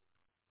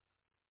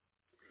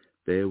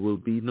 there will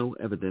be no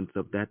evidence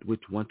of that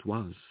which once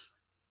was,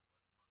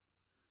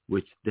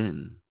 which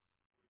then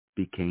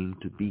became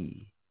to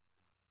be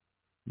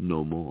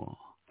no more.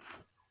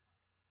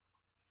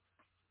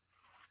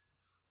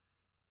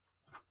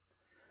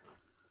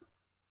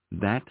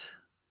 That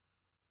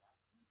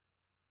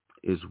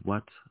is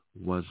what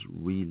was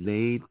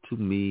relayed to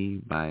me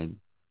by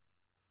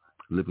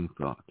living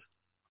thought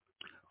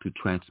to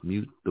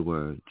transmute the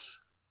words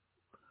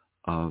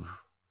of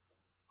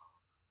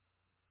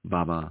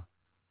Baba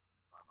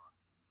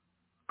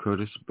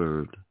Curtis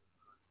Bird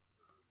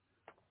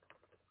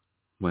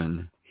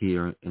when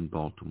here in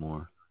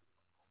Baltimore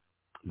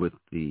with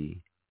the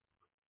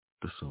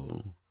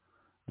soul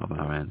of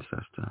our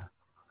ancestor,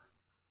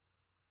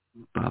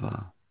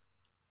 Baba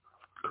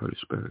Curtis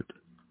Bird.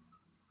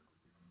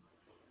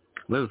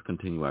 Let us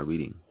continue our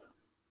reading.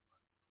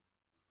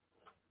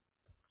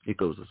 It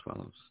goes as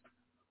follows.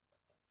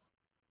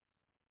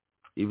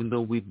 Even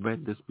though we've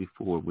read this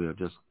before, we are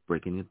just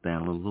breaking it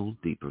down a little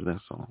deeper,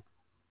 that's all.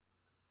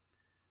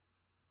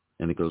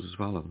 And it goes as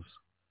follows.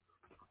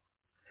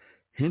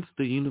 Hence,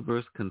 the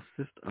universe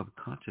consists of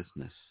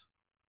consciousness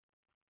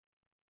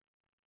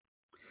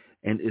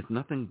and is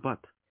nothing but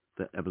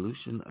the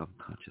evolution of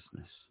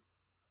consciousness.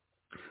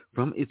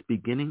 From its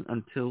beginning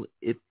until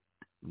it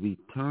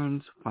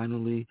returns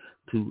finally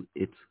to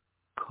its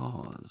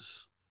cause.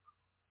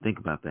 Think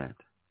about that.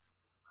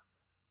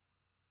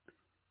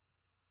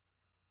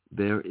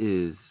 There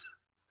is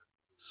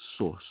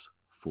source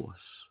force.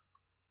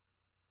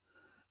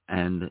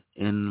 And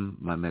in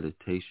my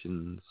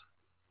meditations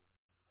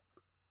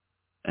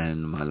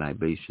and my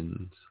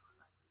libations,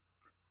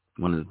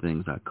 one of the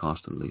things I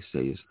constantly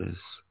say is this.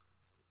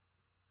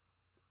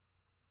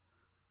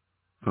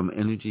 From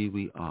energy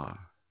we are,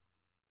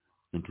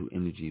 into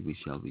energy we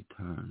shall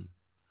return,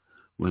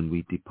 when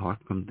we depart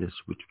from this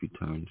which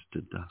returns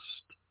to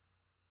dust.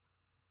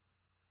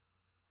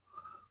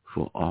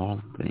 For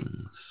all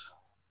things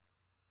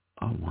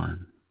are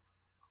one.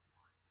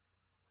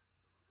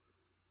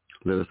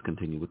 Let us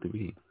continue with the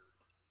reading.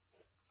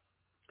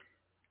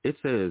 It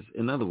says,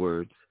 in other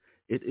words,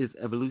 it is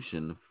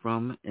evolution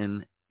from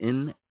an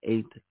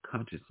innate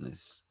consciousness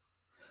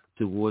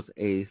towards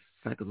a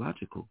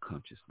psychological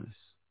consciousness,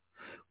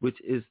 which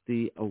is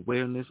the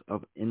awareness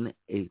of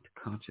innate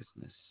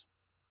consciousness.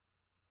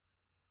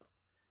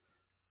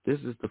 This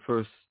is the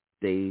first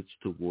stage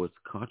towards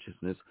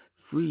consciousness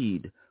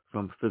freed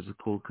from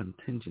physical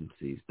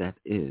contingencies, that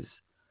is,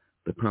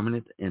 the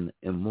permanent and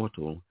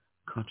immortal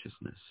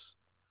consciousness.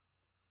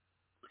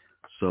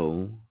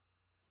 So,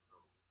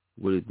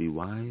 would it be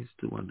wise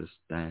to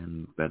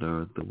understand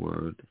better the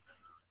word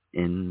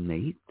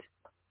innate?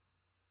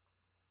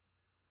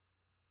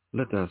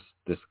 Let us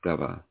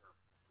discover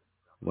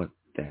what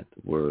that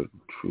word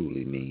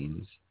truly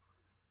means,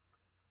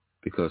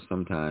 because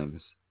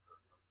sometimes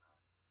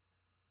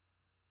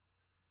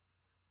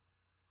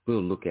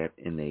we'll look at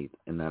innate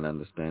and not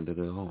understand it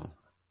at all.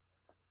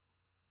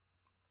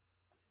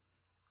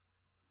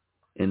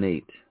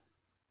 Innate.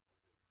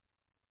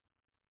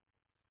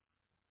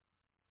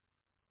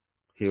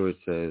 Here it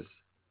says,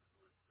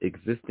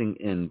 existing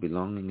in,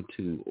 belonging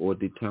to, or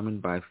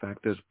determined by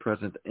factors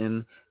present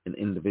in an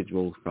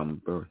individual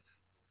from birth.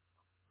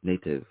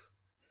 Native,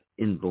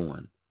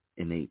 inborn,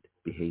 innate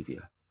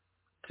behavior.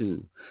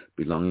 2,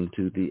 belonging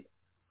to the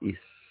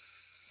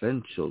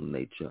essential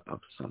nature of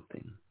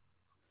something.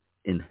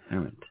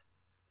 Inherent.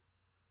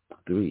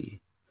 3,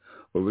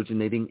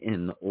 originating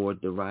in or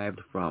derived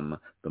from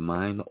the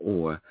mind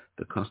or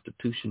the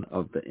constitution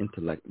of the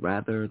intellect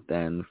rather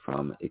than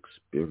from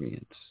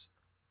experience.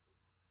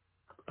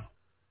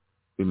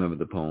 Remember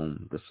the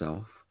poem, The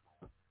Self?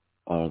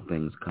 All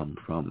things come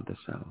from the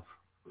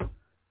self,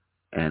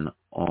 and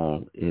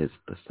all is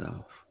the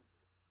self.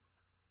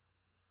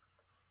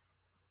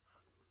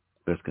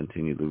 Let's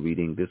continue the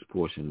reading. This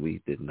portion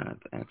we did not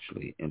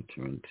actually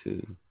enter into.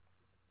 It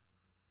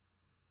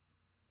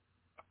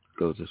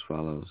goes as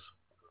follows.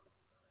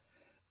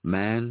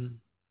 Man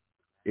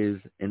is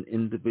an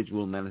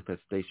individual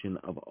manifestation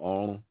of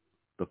all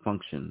the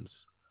functions,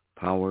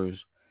 powers,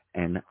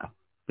 and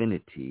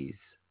affinities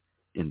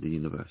in the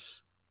universe.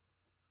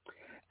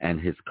 And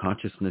his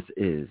consciousness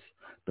is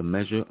the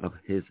measure of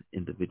his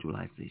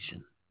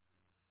individualization.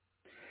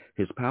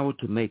 His power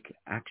to make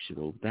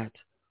actual that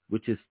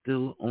which is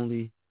still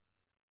only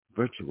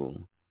virtual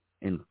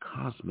in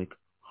cosmic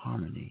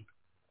harmony.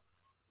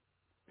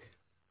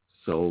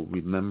 So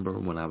remember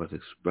when I was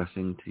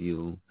expressing to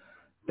you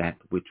that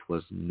which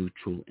was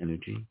neutral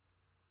energy?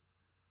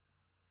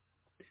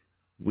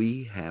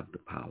 We have the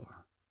power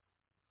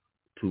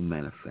to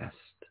manifest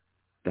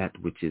that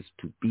which is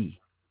to be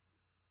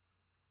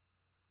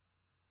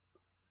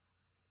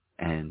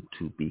and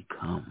to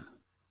become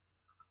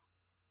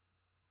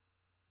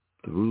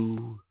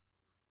through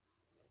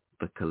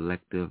the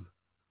collective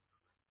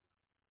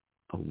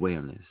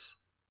awareness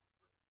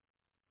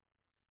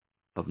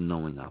of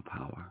knowing our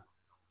power.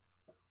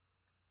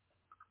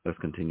 Let's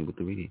continue with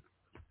the reading.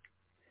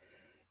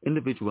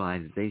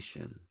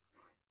 Individualization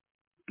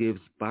gives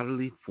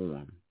bodily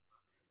form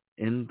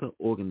in the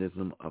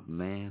organism of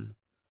man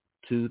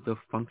to the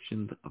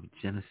functions of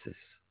Genesis,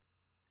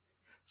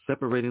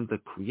 separating the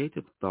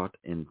creative thought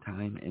in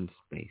time and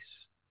space.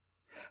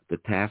 The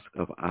task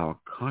of our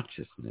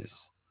consciousness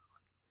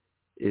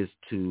is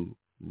to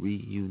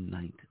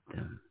reunite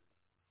them.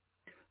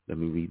 Let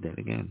me read that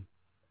again.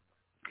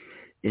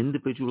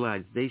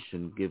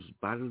 Individualization gives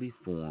bodily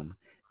form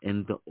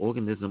in the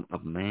organism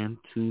of man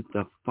to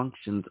the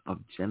functions of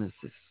Genesis,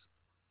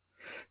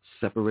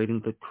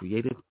 separating the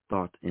creative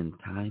thought in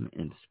time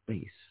and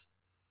space.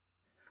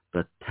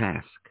 The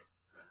task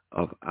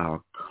of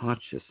our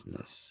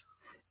consciousness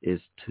is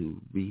to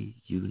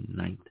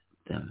reunite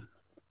them.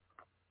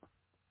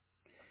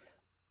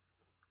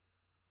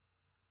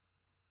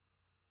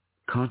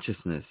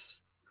 Consciousness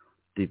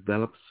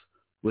develops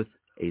with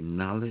a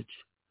knowledge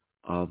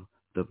of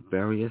the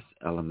various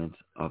elements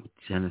of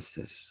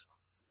Genesis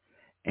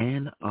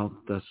and of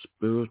the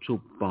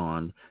spiritual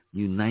bond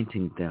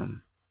uniting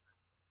them.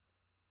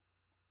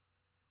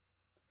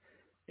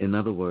 In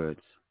other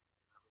words,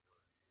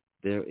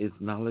 there is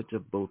knowledge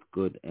of both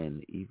good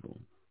and evil,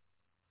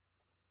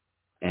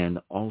 and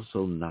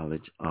also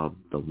knowledge of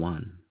the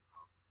one.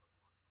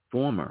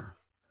 Former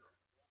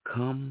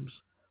comes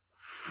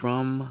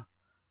from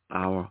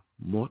our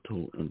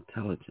mortal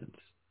intelligence,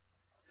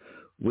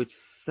 which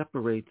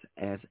separates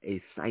as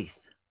a scythe,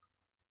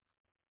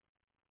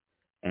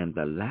 and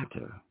the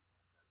latter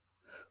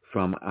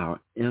from our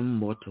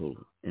immortal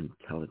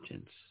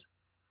intelligence,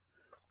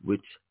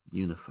 which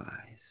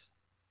unifies.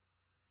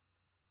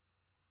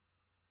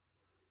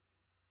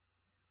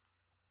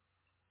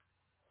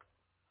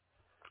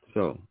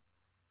 So,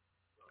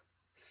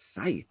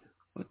 scythe,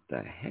 what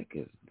the heck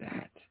is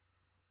that?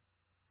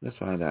 Let's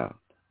find out.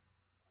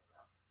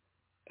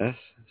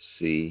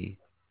 SCYTHE.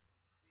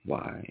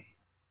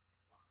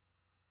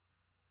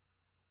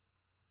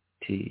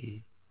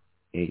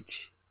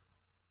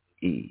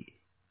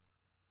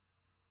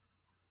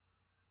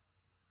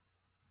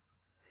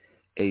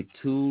 A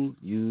tool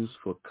used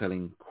for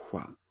cutting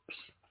crops,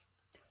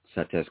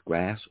 such as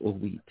grass or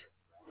wheat,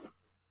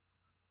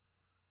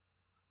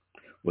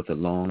 with a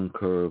long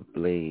curved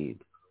blade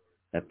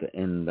at the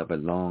end of a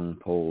long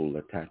pole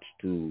attached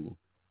to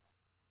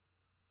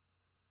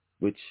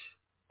which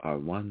are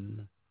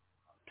 2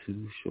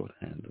 short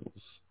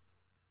handles.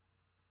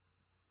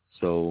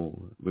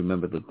 So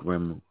remember the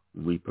Grim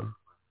Reaper?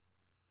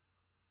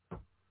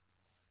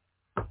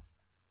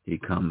 He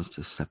comes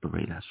to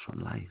separate us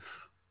from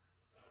life.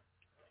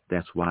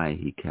 That's why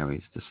he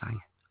carries the scythe.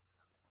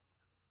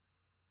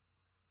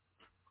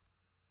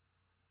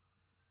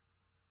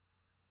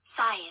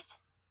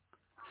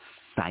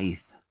 Scythe.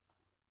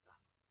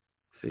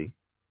 See?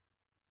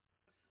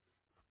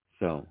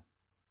 So,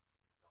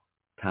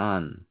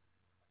 Tan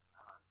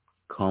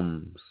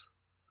comes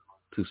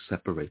to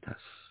separate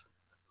us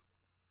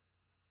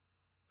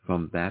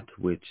from that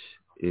which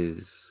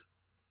is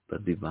the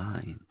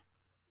divine.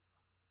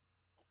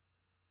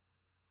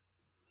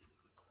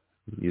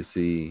 You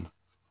see,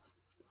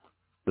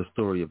 the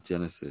story of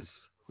Genesis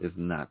is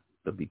not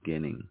the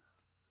beginning.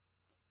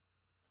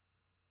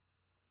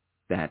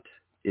 That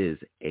is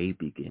a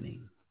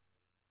beginning.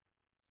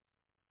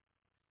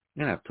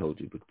 And I've told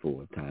you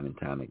before, time and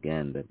time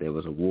again, that there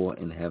was a war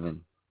in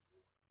heaven.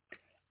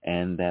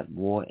 And that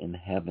war in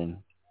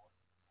heaven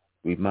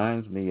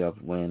reminds me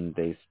of when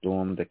they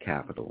stormed the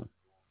Capitol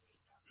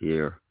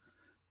here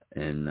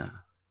in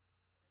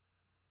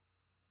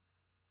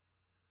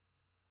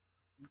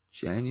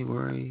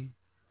January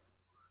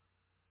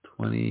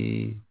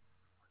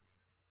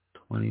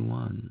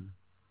 2021.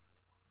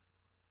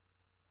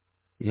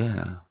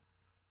 Yeah.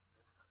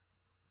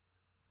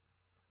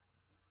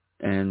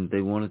 And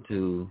they wanted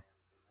to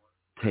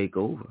take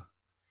over.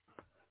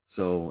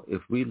 So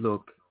if we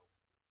look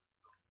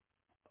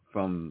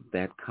from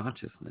that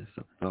consciousness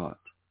of thought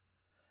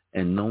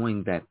and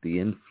knowing that the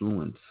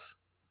influence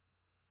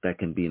that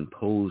can be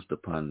imposed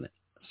upon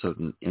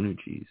certain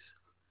energies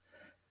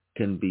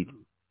can be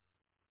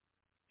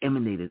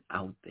emanated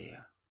out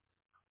there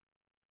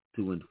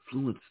to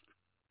influence,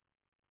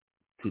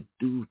 to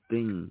do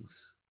things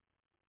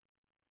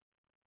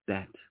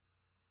that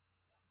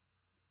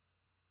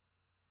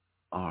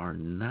are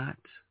not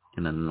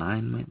in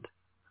alignment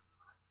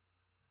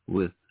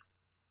with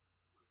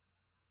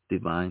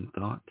divine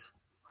thought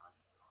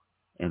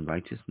and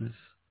righteousness,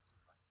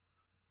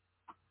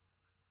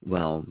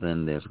 well,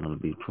 then there's going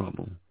to be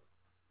trouble.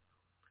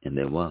 And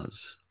there was.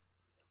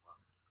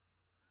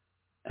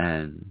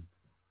 And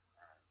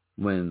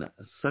when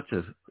such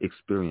an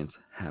experience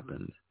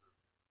happened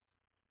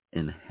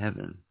in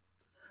heaven,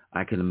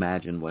 I can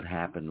imagine what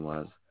happened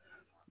was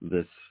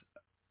this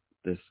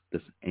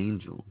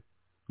angel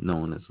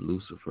known as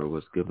Lucifer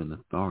was given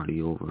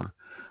authority over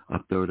a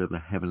third of the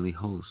heavenly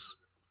hosts.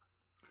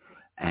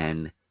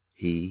 And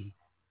he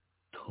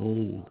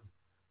told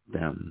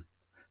them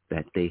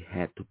that they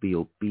had to be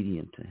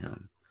obedient to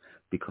him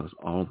because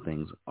all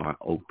things are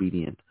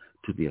obedient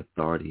to the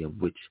authority of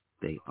which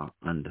they are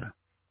under.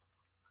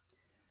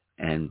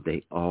 And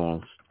they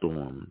all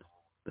stormed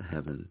the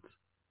heavens.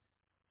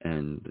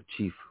 And the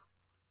chief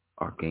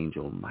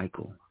archangel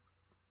Michael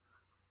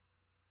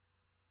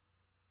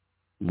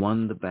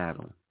won the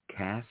battle,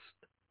 cast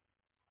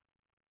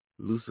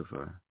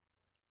Lucifer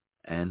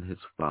and his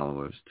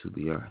followers to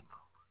the earth.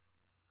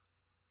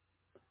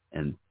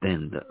 And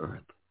then the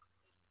earth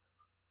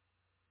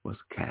was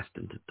cast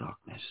into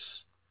darkness.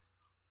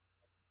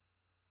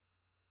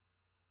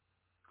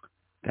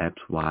 That's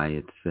why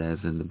it says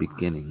in the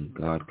beginning,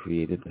 God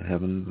created the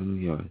heavens and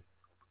the earth.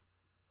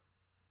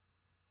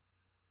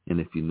 And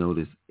if you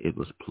notice, it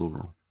was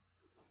plural.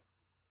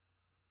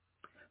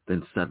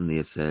 Then suddenly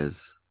it says,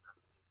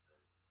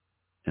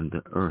 and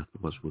the earth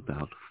was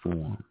without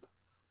form,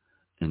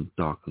 and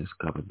darkness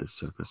covered the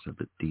surface of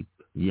the deep.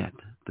 Yet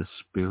the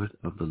Spirit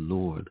of the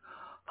Lord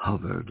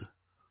hovered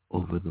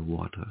over the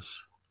waters.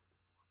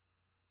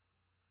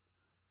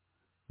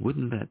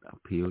 Wouldn't that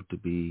appear to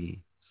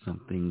be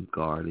something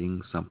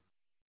guarding, something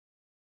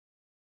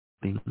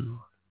Bing.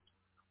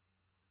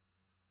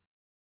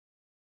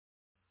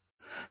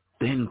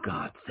 Then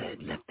God said,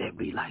 let there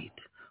be light.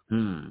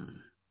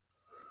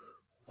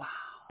 Wow.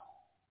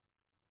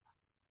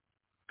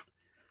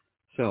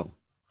 So,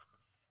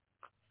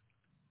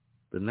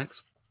 the next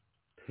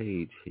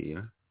page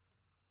here,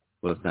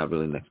 well, it's not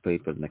really the next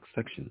page, but the next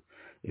section,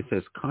 it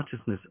says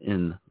consciousness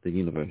in the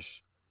universe.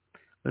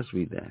 Let's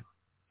read that.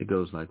 It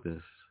goes like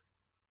this.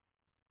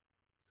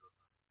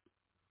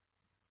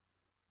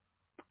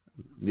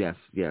 Yes.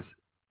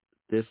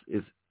 This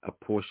is a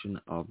portion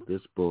of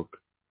this book,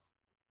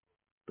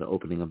 The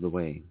Opening of the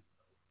Way.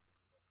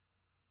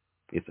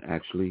 It's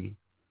actually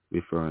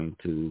referring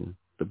to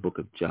the book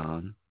of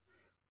John,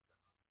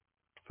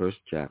 first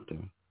chapter,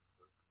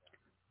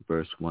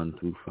 verse 1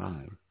 through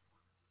 5.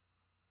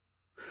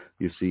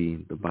 You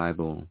see, the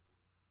Bible,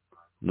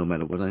 no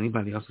matter what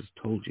anybody else has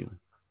told you,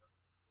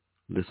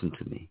 listen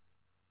to me,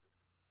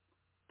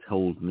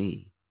 told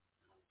me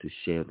to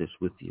share this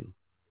with you.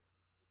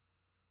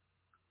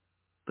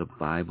 The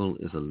Bible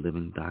is a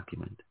living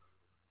document,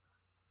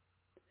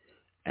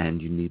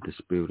 and you need the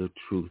Spirit of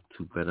truth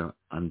to better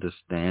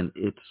understand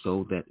it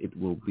so that it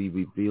will be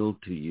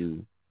revealed to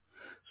you,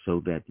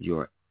 so that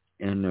your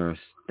inner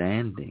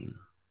standing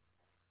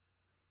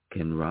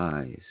can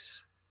rise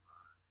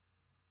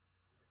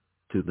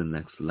to the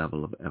next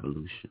level of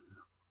evolution.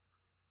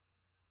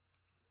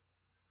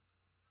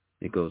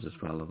 It goes as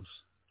follows.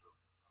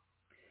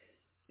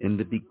 In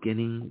the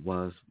beginning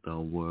was the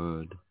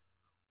Word,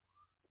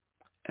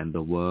 and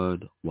the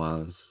Word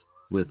was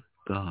with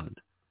God,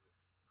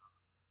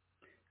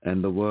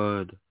 and the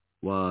Word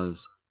was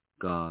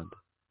God.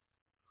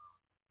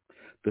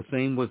 The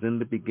same was in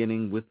the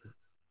beginning with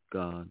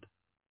God.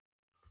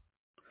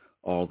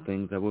 All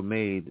things that were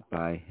made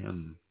by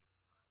him,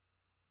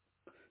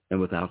 and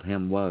without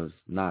him was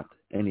not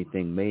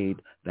anything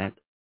made that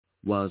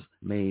was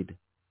made.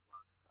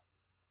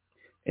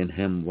 In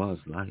him was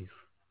life,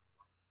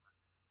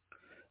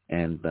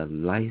 and the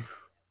life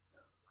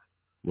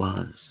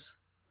was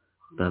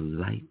the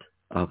light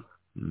of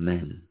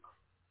men,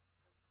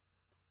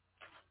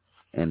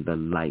 and the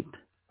light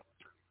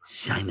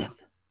shineth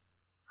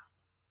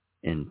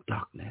in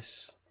darkness.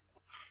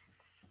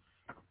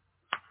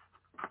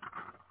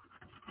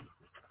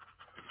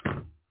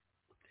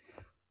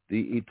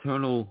 The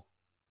eternal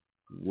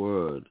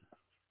word,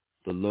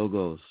 the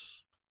Logos,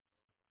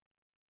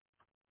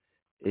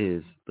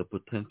 is the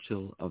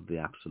potential of the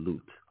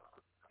absolute.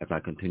 As I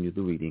continue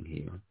the reading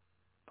here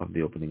of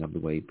The Opening of the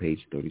Way,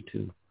 page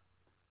 32.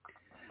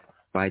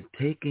 By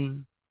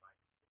taking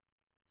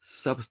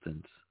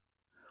substance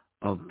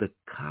of the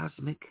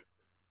cosmic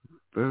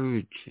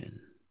virgin,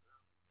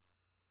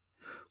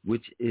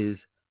 which is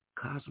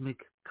cosmic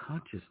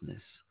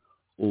consciousness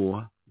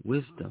or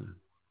wisdom,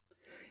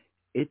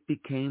 it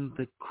became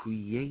the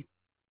creative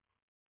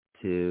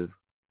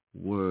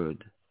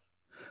word,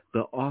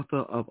 the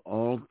author of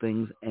all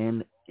things,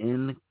 and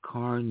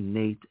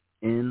incarnate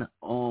in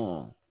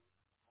all.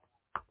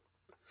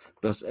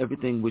 Thus,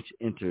 everything which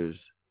enters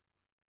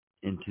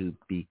into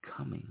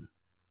becoming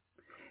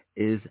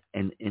is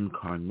an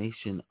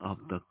incarnation of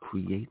the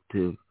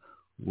creative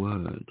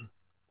word,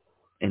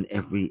 and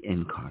every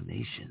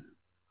incarnation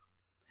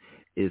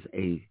is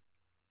a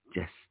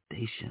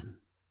gestation,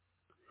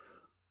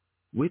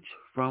 which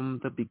from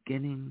the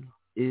beginning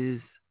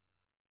is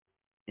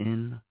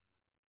in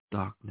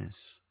darkness.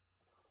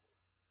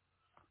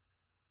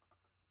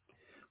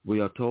 We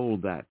are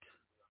told that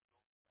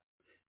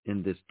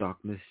in this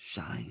darkness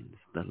shines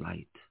the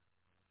light,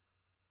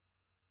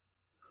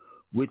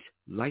 which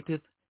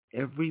lighteth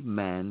every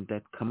man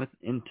that cometh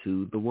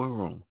into the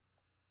world.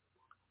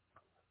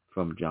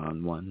 From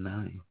John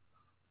 1:9.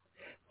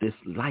 This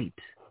light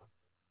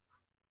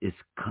is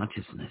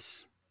consciousness.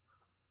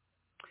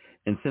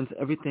 And since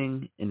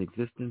everything in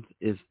existence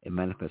is a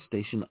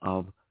manifestation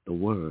of the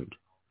Word,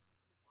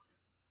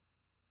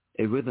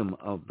 a rhythm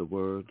of the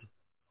Word,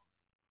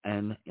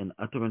 and an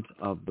utterance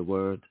of the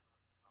Word,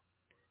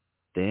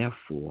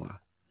 therefore,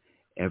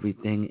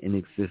 everything in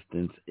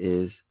existence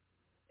is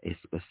a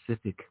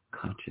specific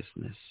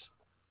consciousness.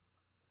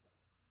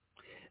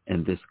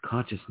 And this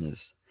consciousness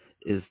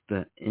is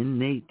the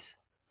innate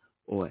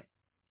or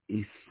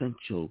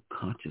essential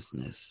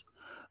consciousness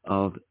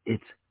of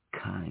its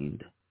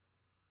kind,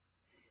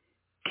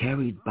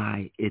 carried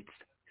by its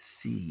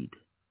seed,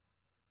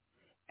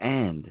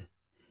 and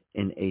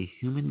in a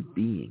human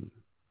being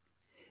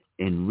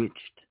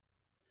enriched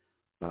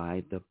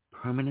by the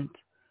permanent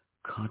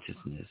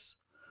consciousness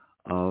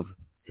of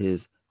his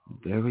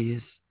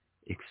various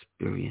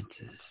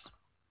experiences.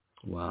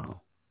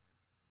 Wow.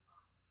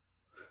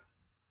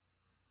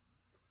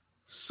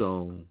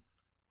 So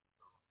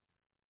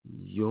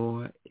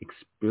your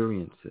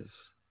experiences,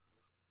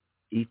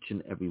 each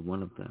and every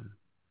one of them,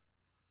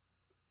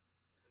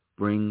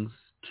 brings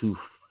to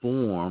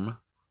form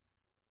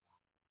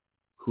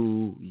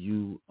who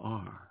you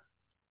are.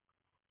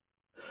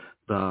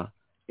 The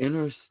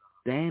inner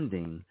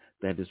standing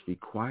that is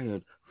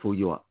required for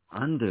your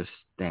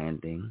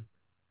understanding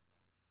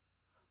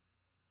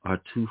are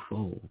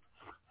twofold.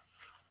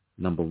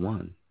 Number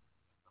one,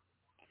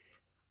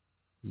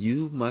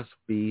 you must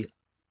be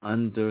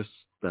under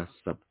the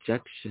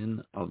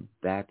subjection of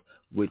that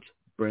which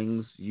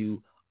brings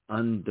you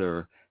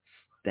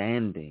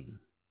understanding,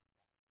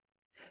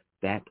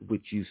 that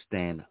which you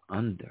stand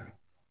under.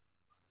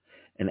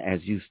 And as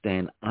you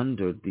stand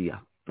under the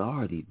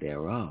authority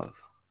thereof,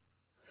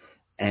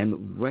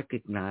 and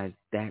recognize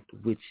that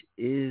which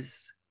is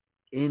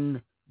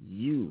in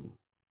you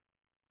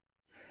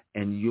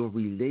and your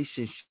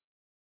relationship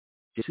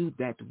to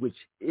that which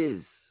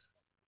is,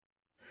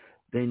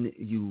 then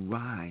you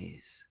rise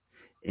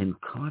in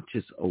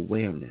conscious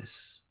awareness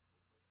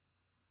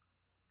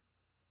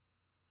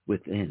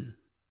within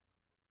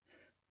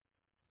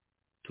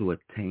to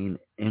attain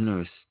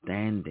inner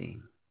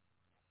standing,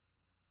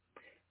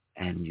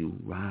 and you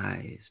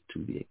rise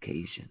to the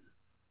occasion,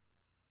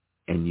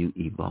 and you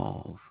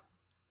evolve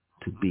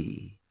to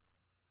be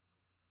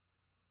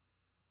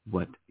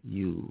what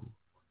you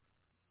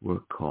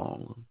were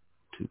called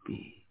to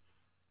be.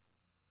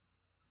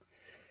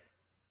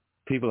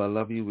 People, I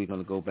love you. We're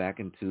going to go back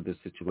into the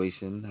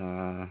situation.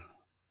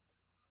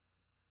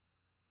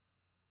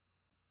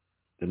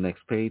 The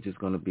next page is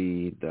going to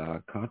be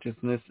the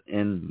consciousness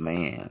in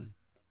man.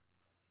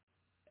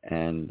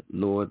 And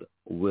Lord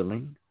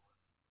willing,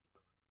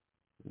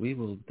 we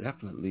will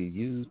definitely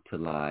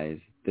utilize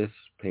this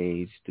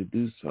page to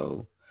do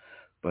so.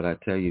 But I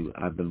tell you,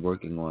 I've been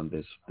working on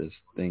this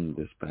thing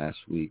this past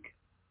week,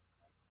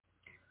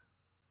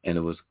 and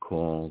it was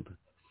called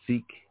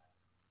Seek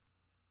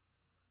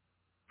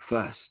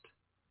First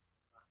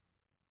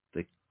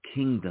the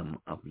Kingdom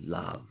of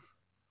Love,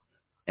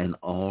 and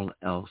all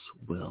else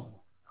will.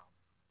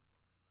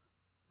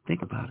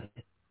 Think about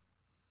it.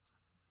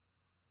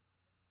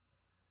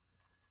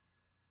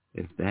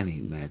 If that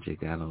ain't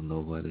magic, I don't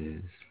know what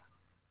is.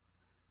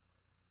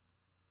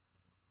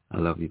 I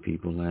love you,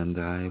 people, and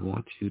I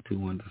want you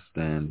to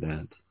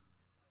understand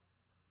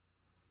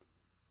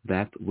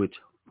that which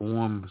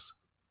forms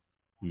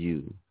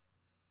you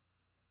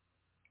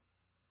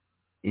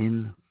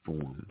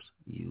informs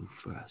you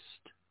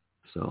first.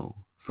 So,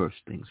 first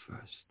things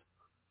first.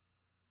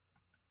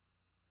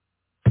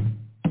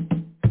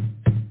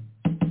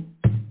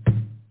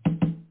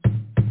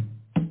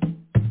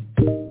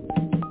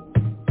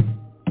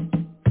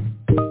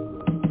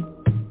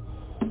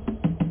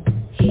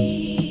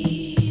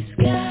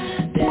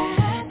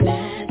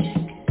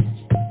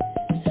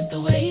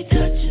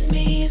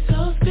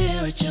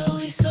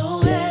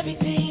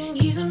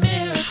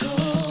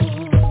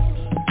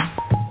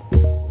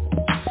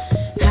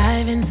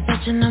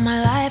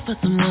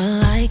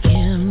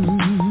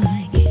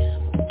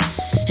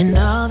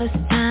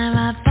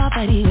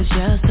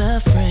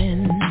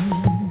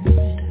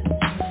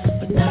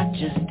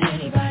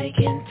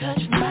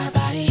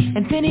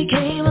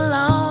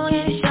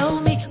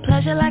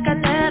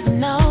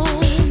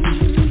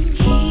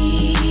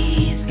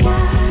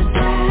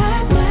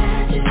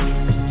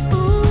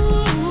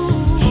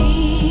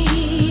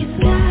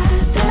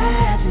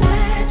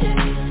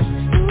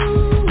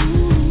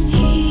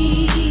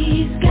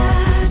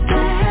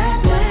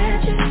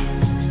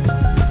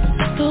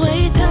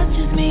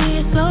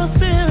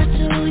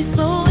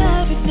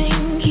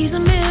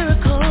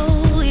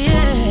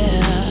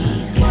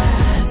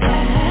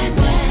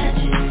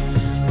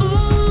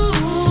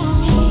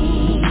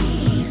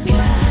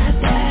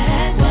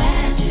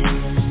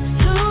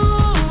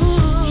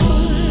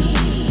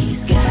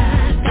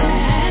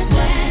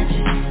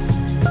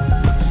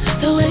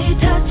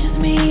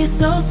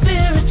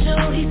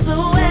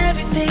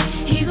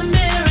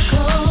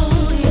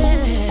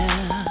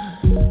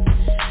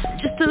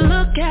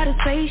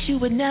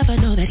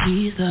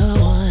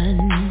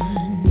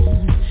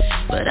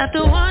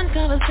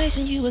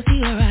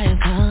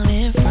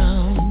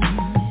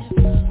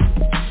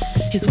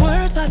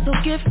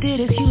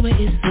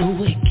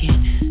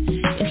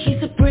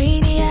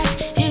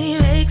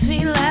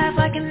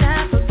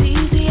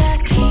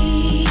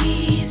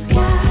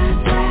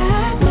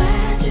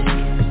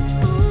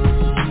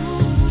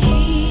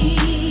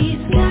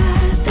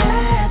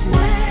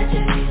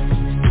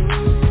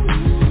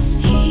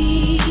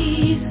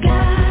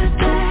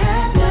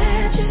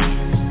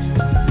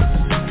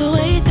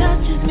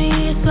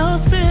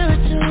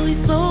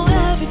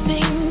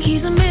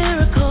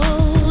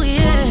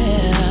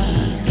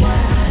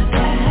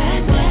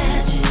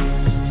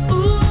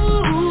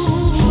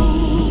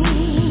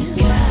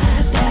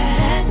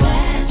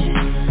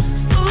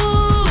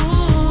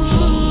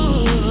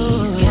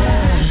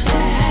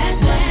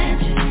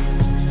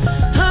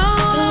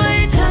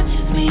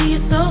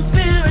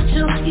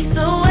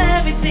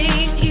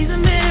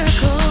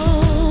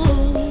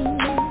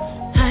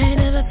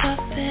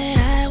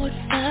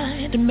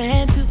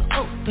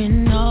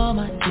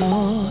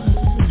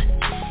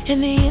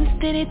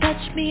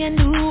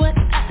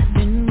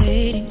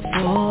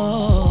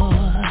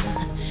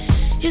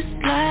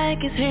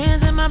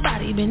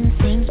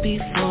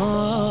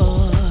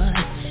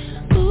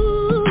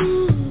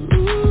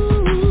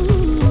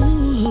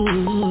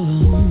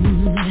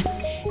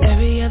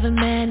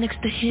 Next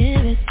to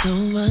him is so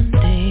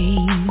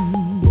mundane.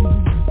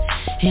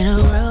 In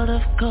a world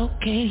of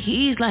cocaine,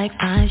 he's like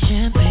fine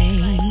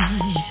champagne.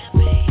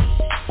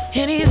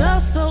 And he's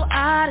also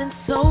odd and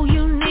so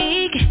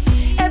unique.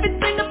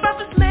 Everything about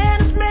this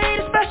man is made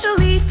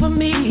especially for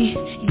me.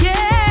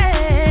 Yeah.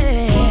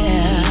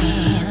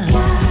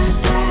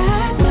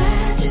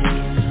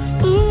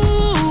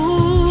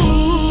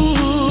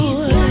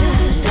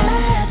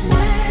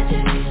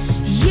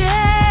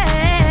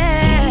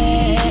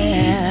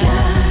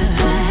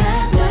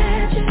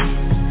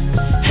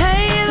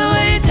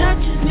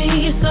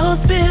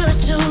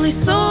 Spiritually,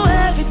 so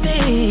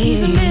everything.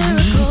 He's a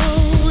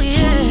miracle,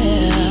 yeah.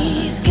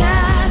 He's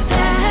got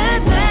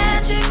that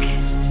magic.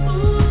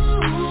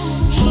 Ooh.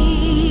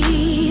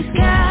 He's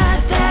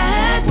got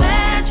that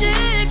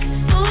magic.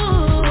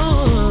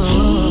 Ooh.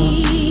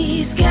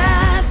 He's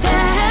got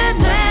that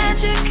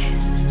magic.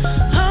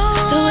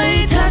 Oh, the way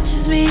he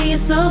touches me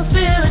is so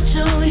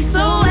spiritual. He's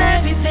so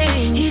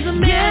everything. He's a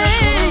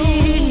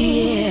miracle,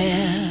 yeah.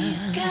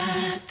 He's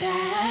got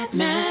that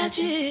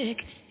magic.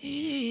 Yeah.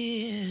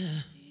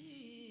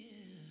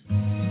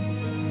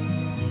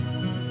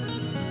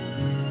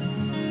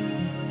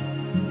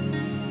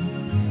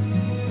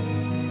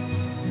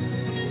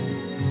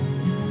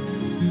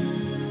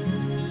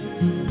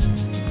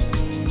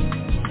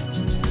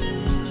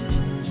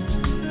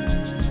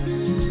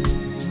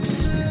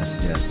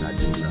 Yes, I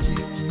do love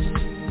you.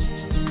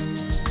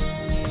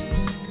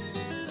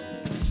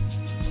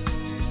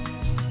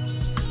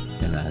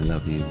 And I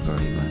love you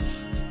very much.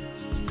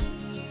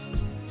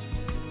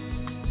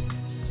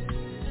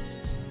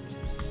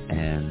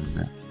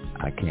 And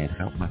I can't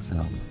help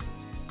myself.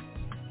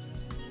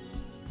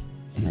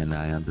 And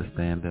I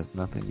understand there's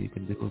nothing you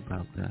can do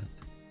about that.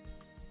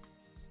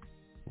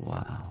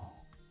 Wow.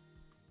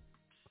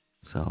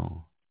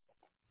 So,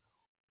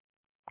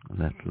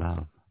 let's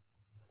love.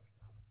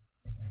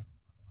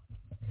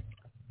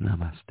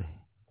 Namaste.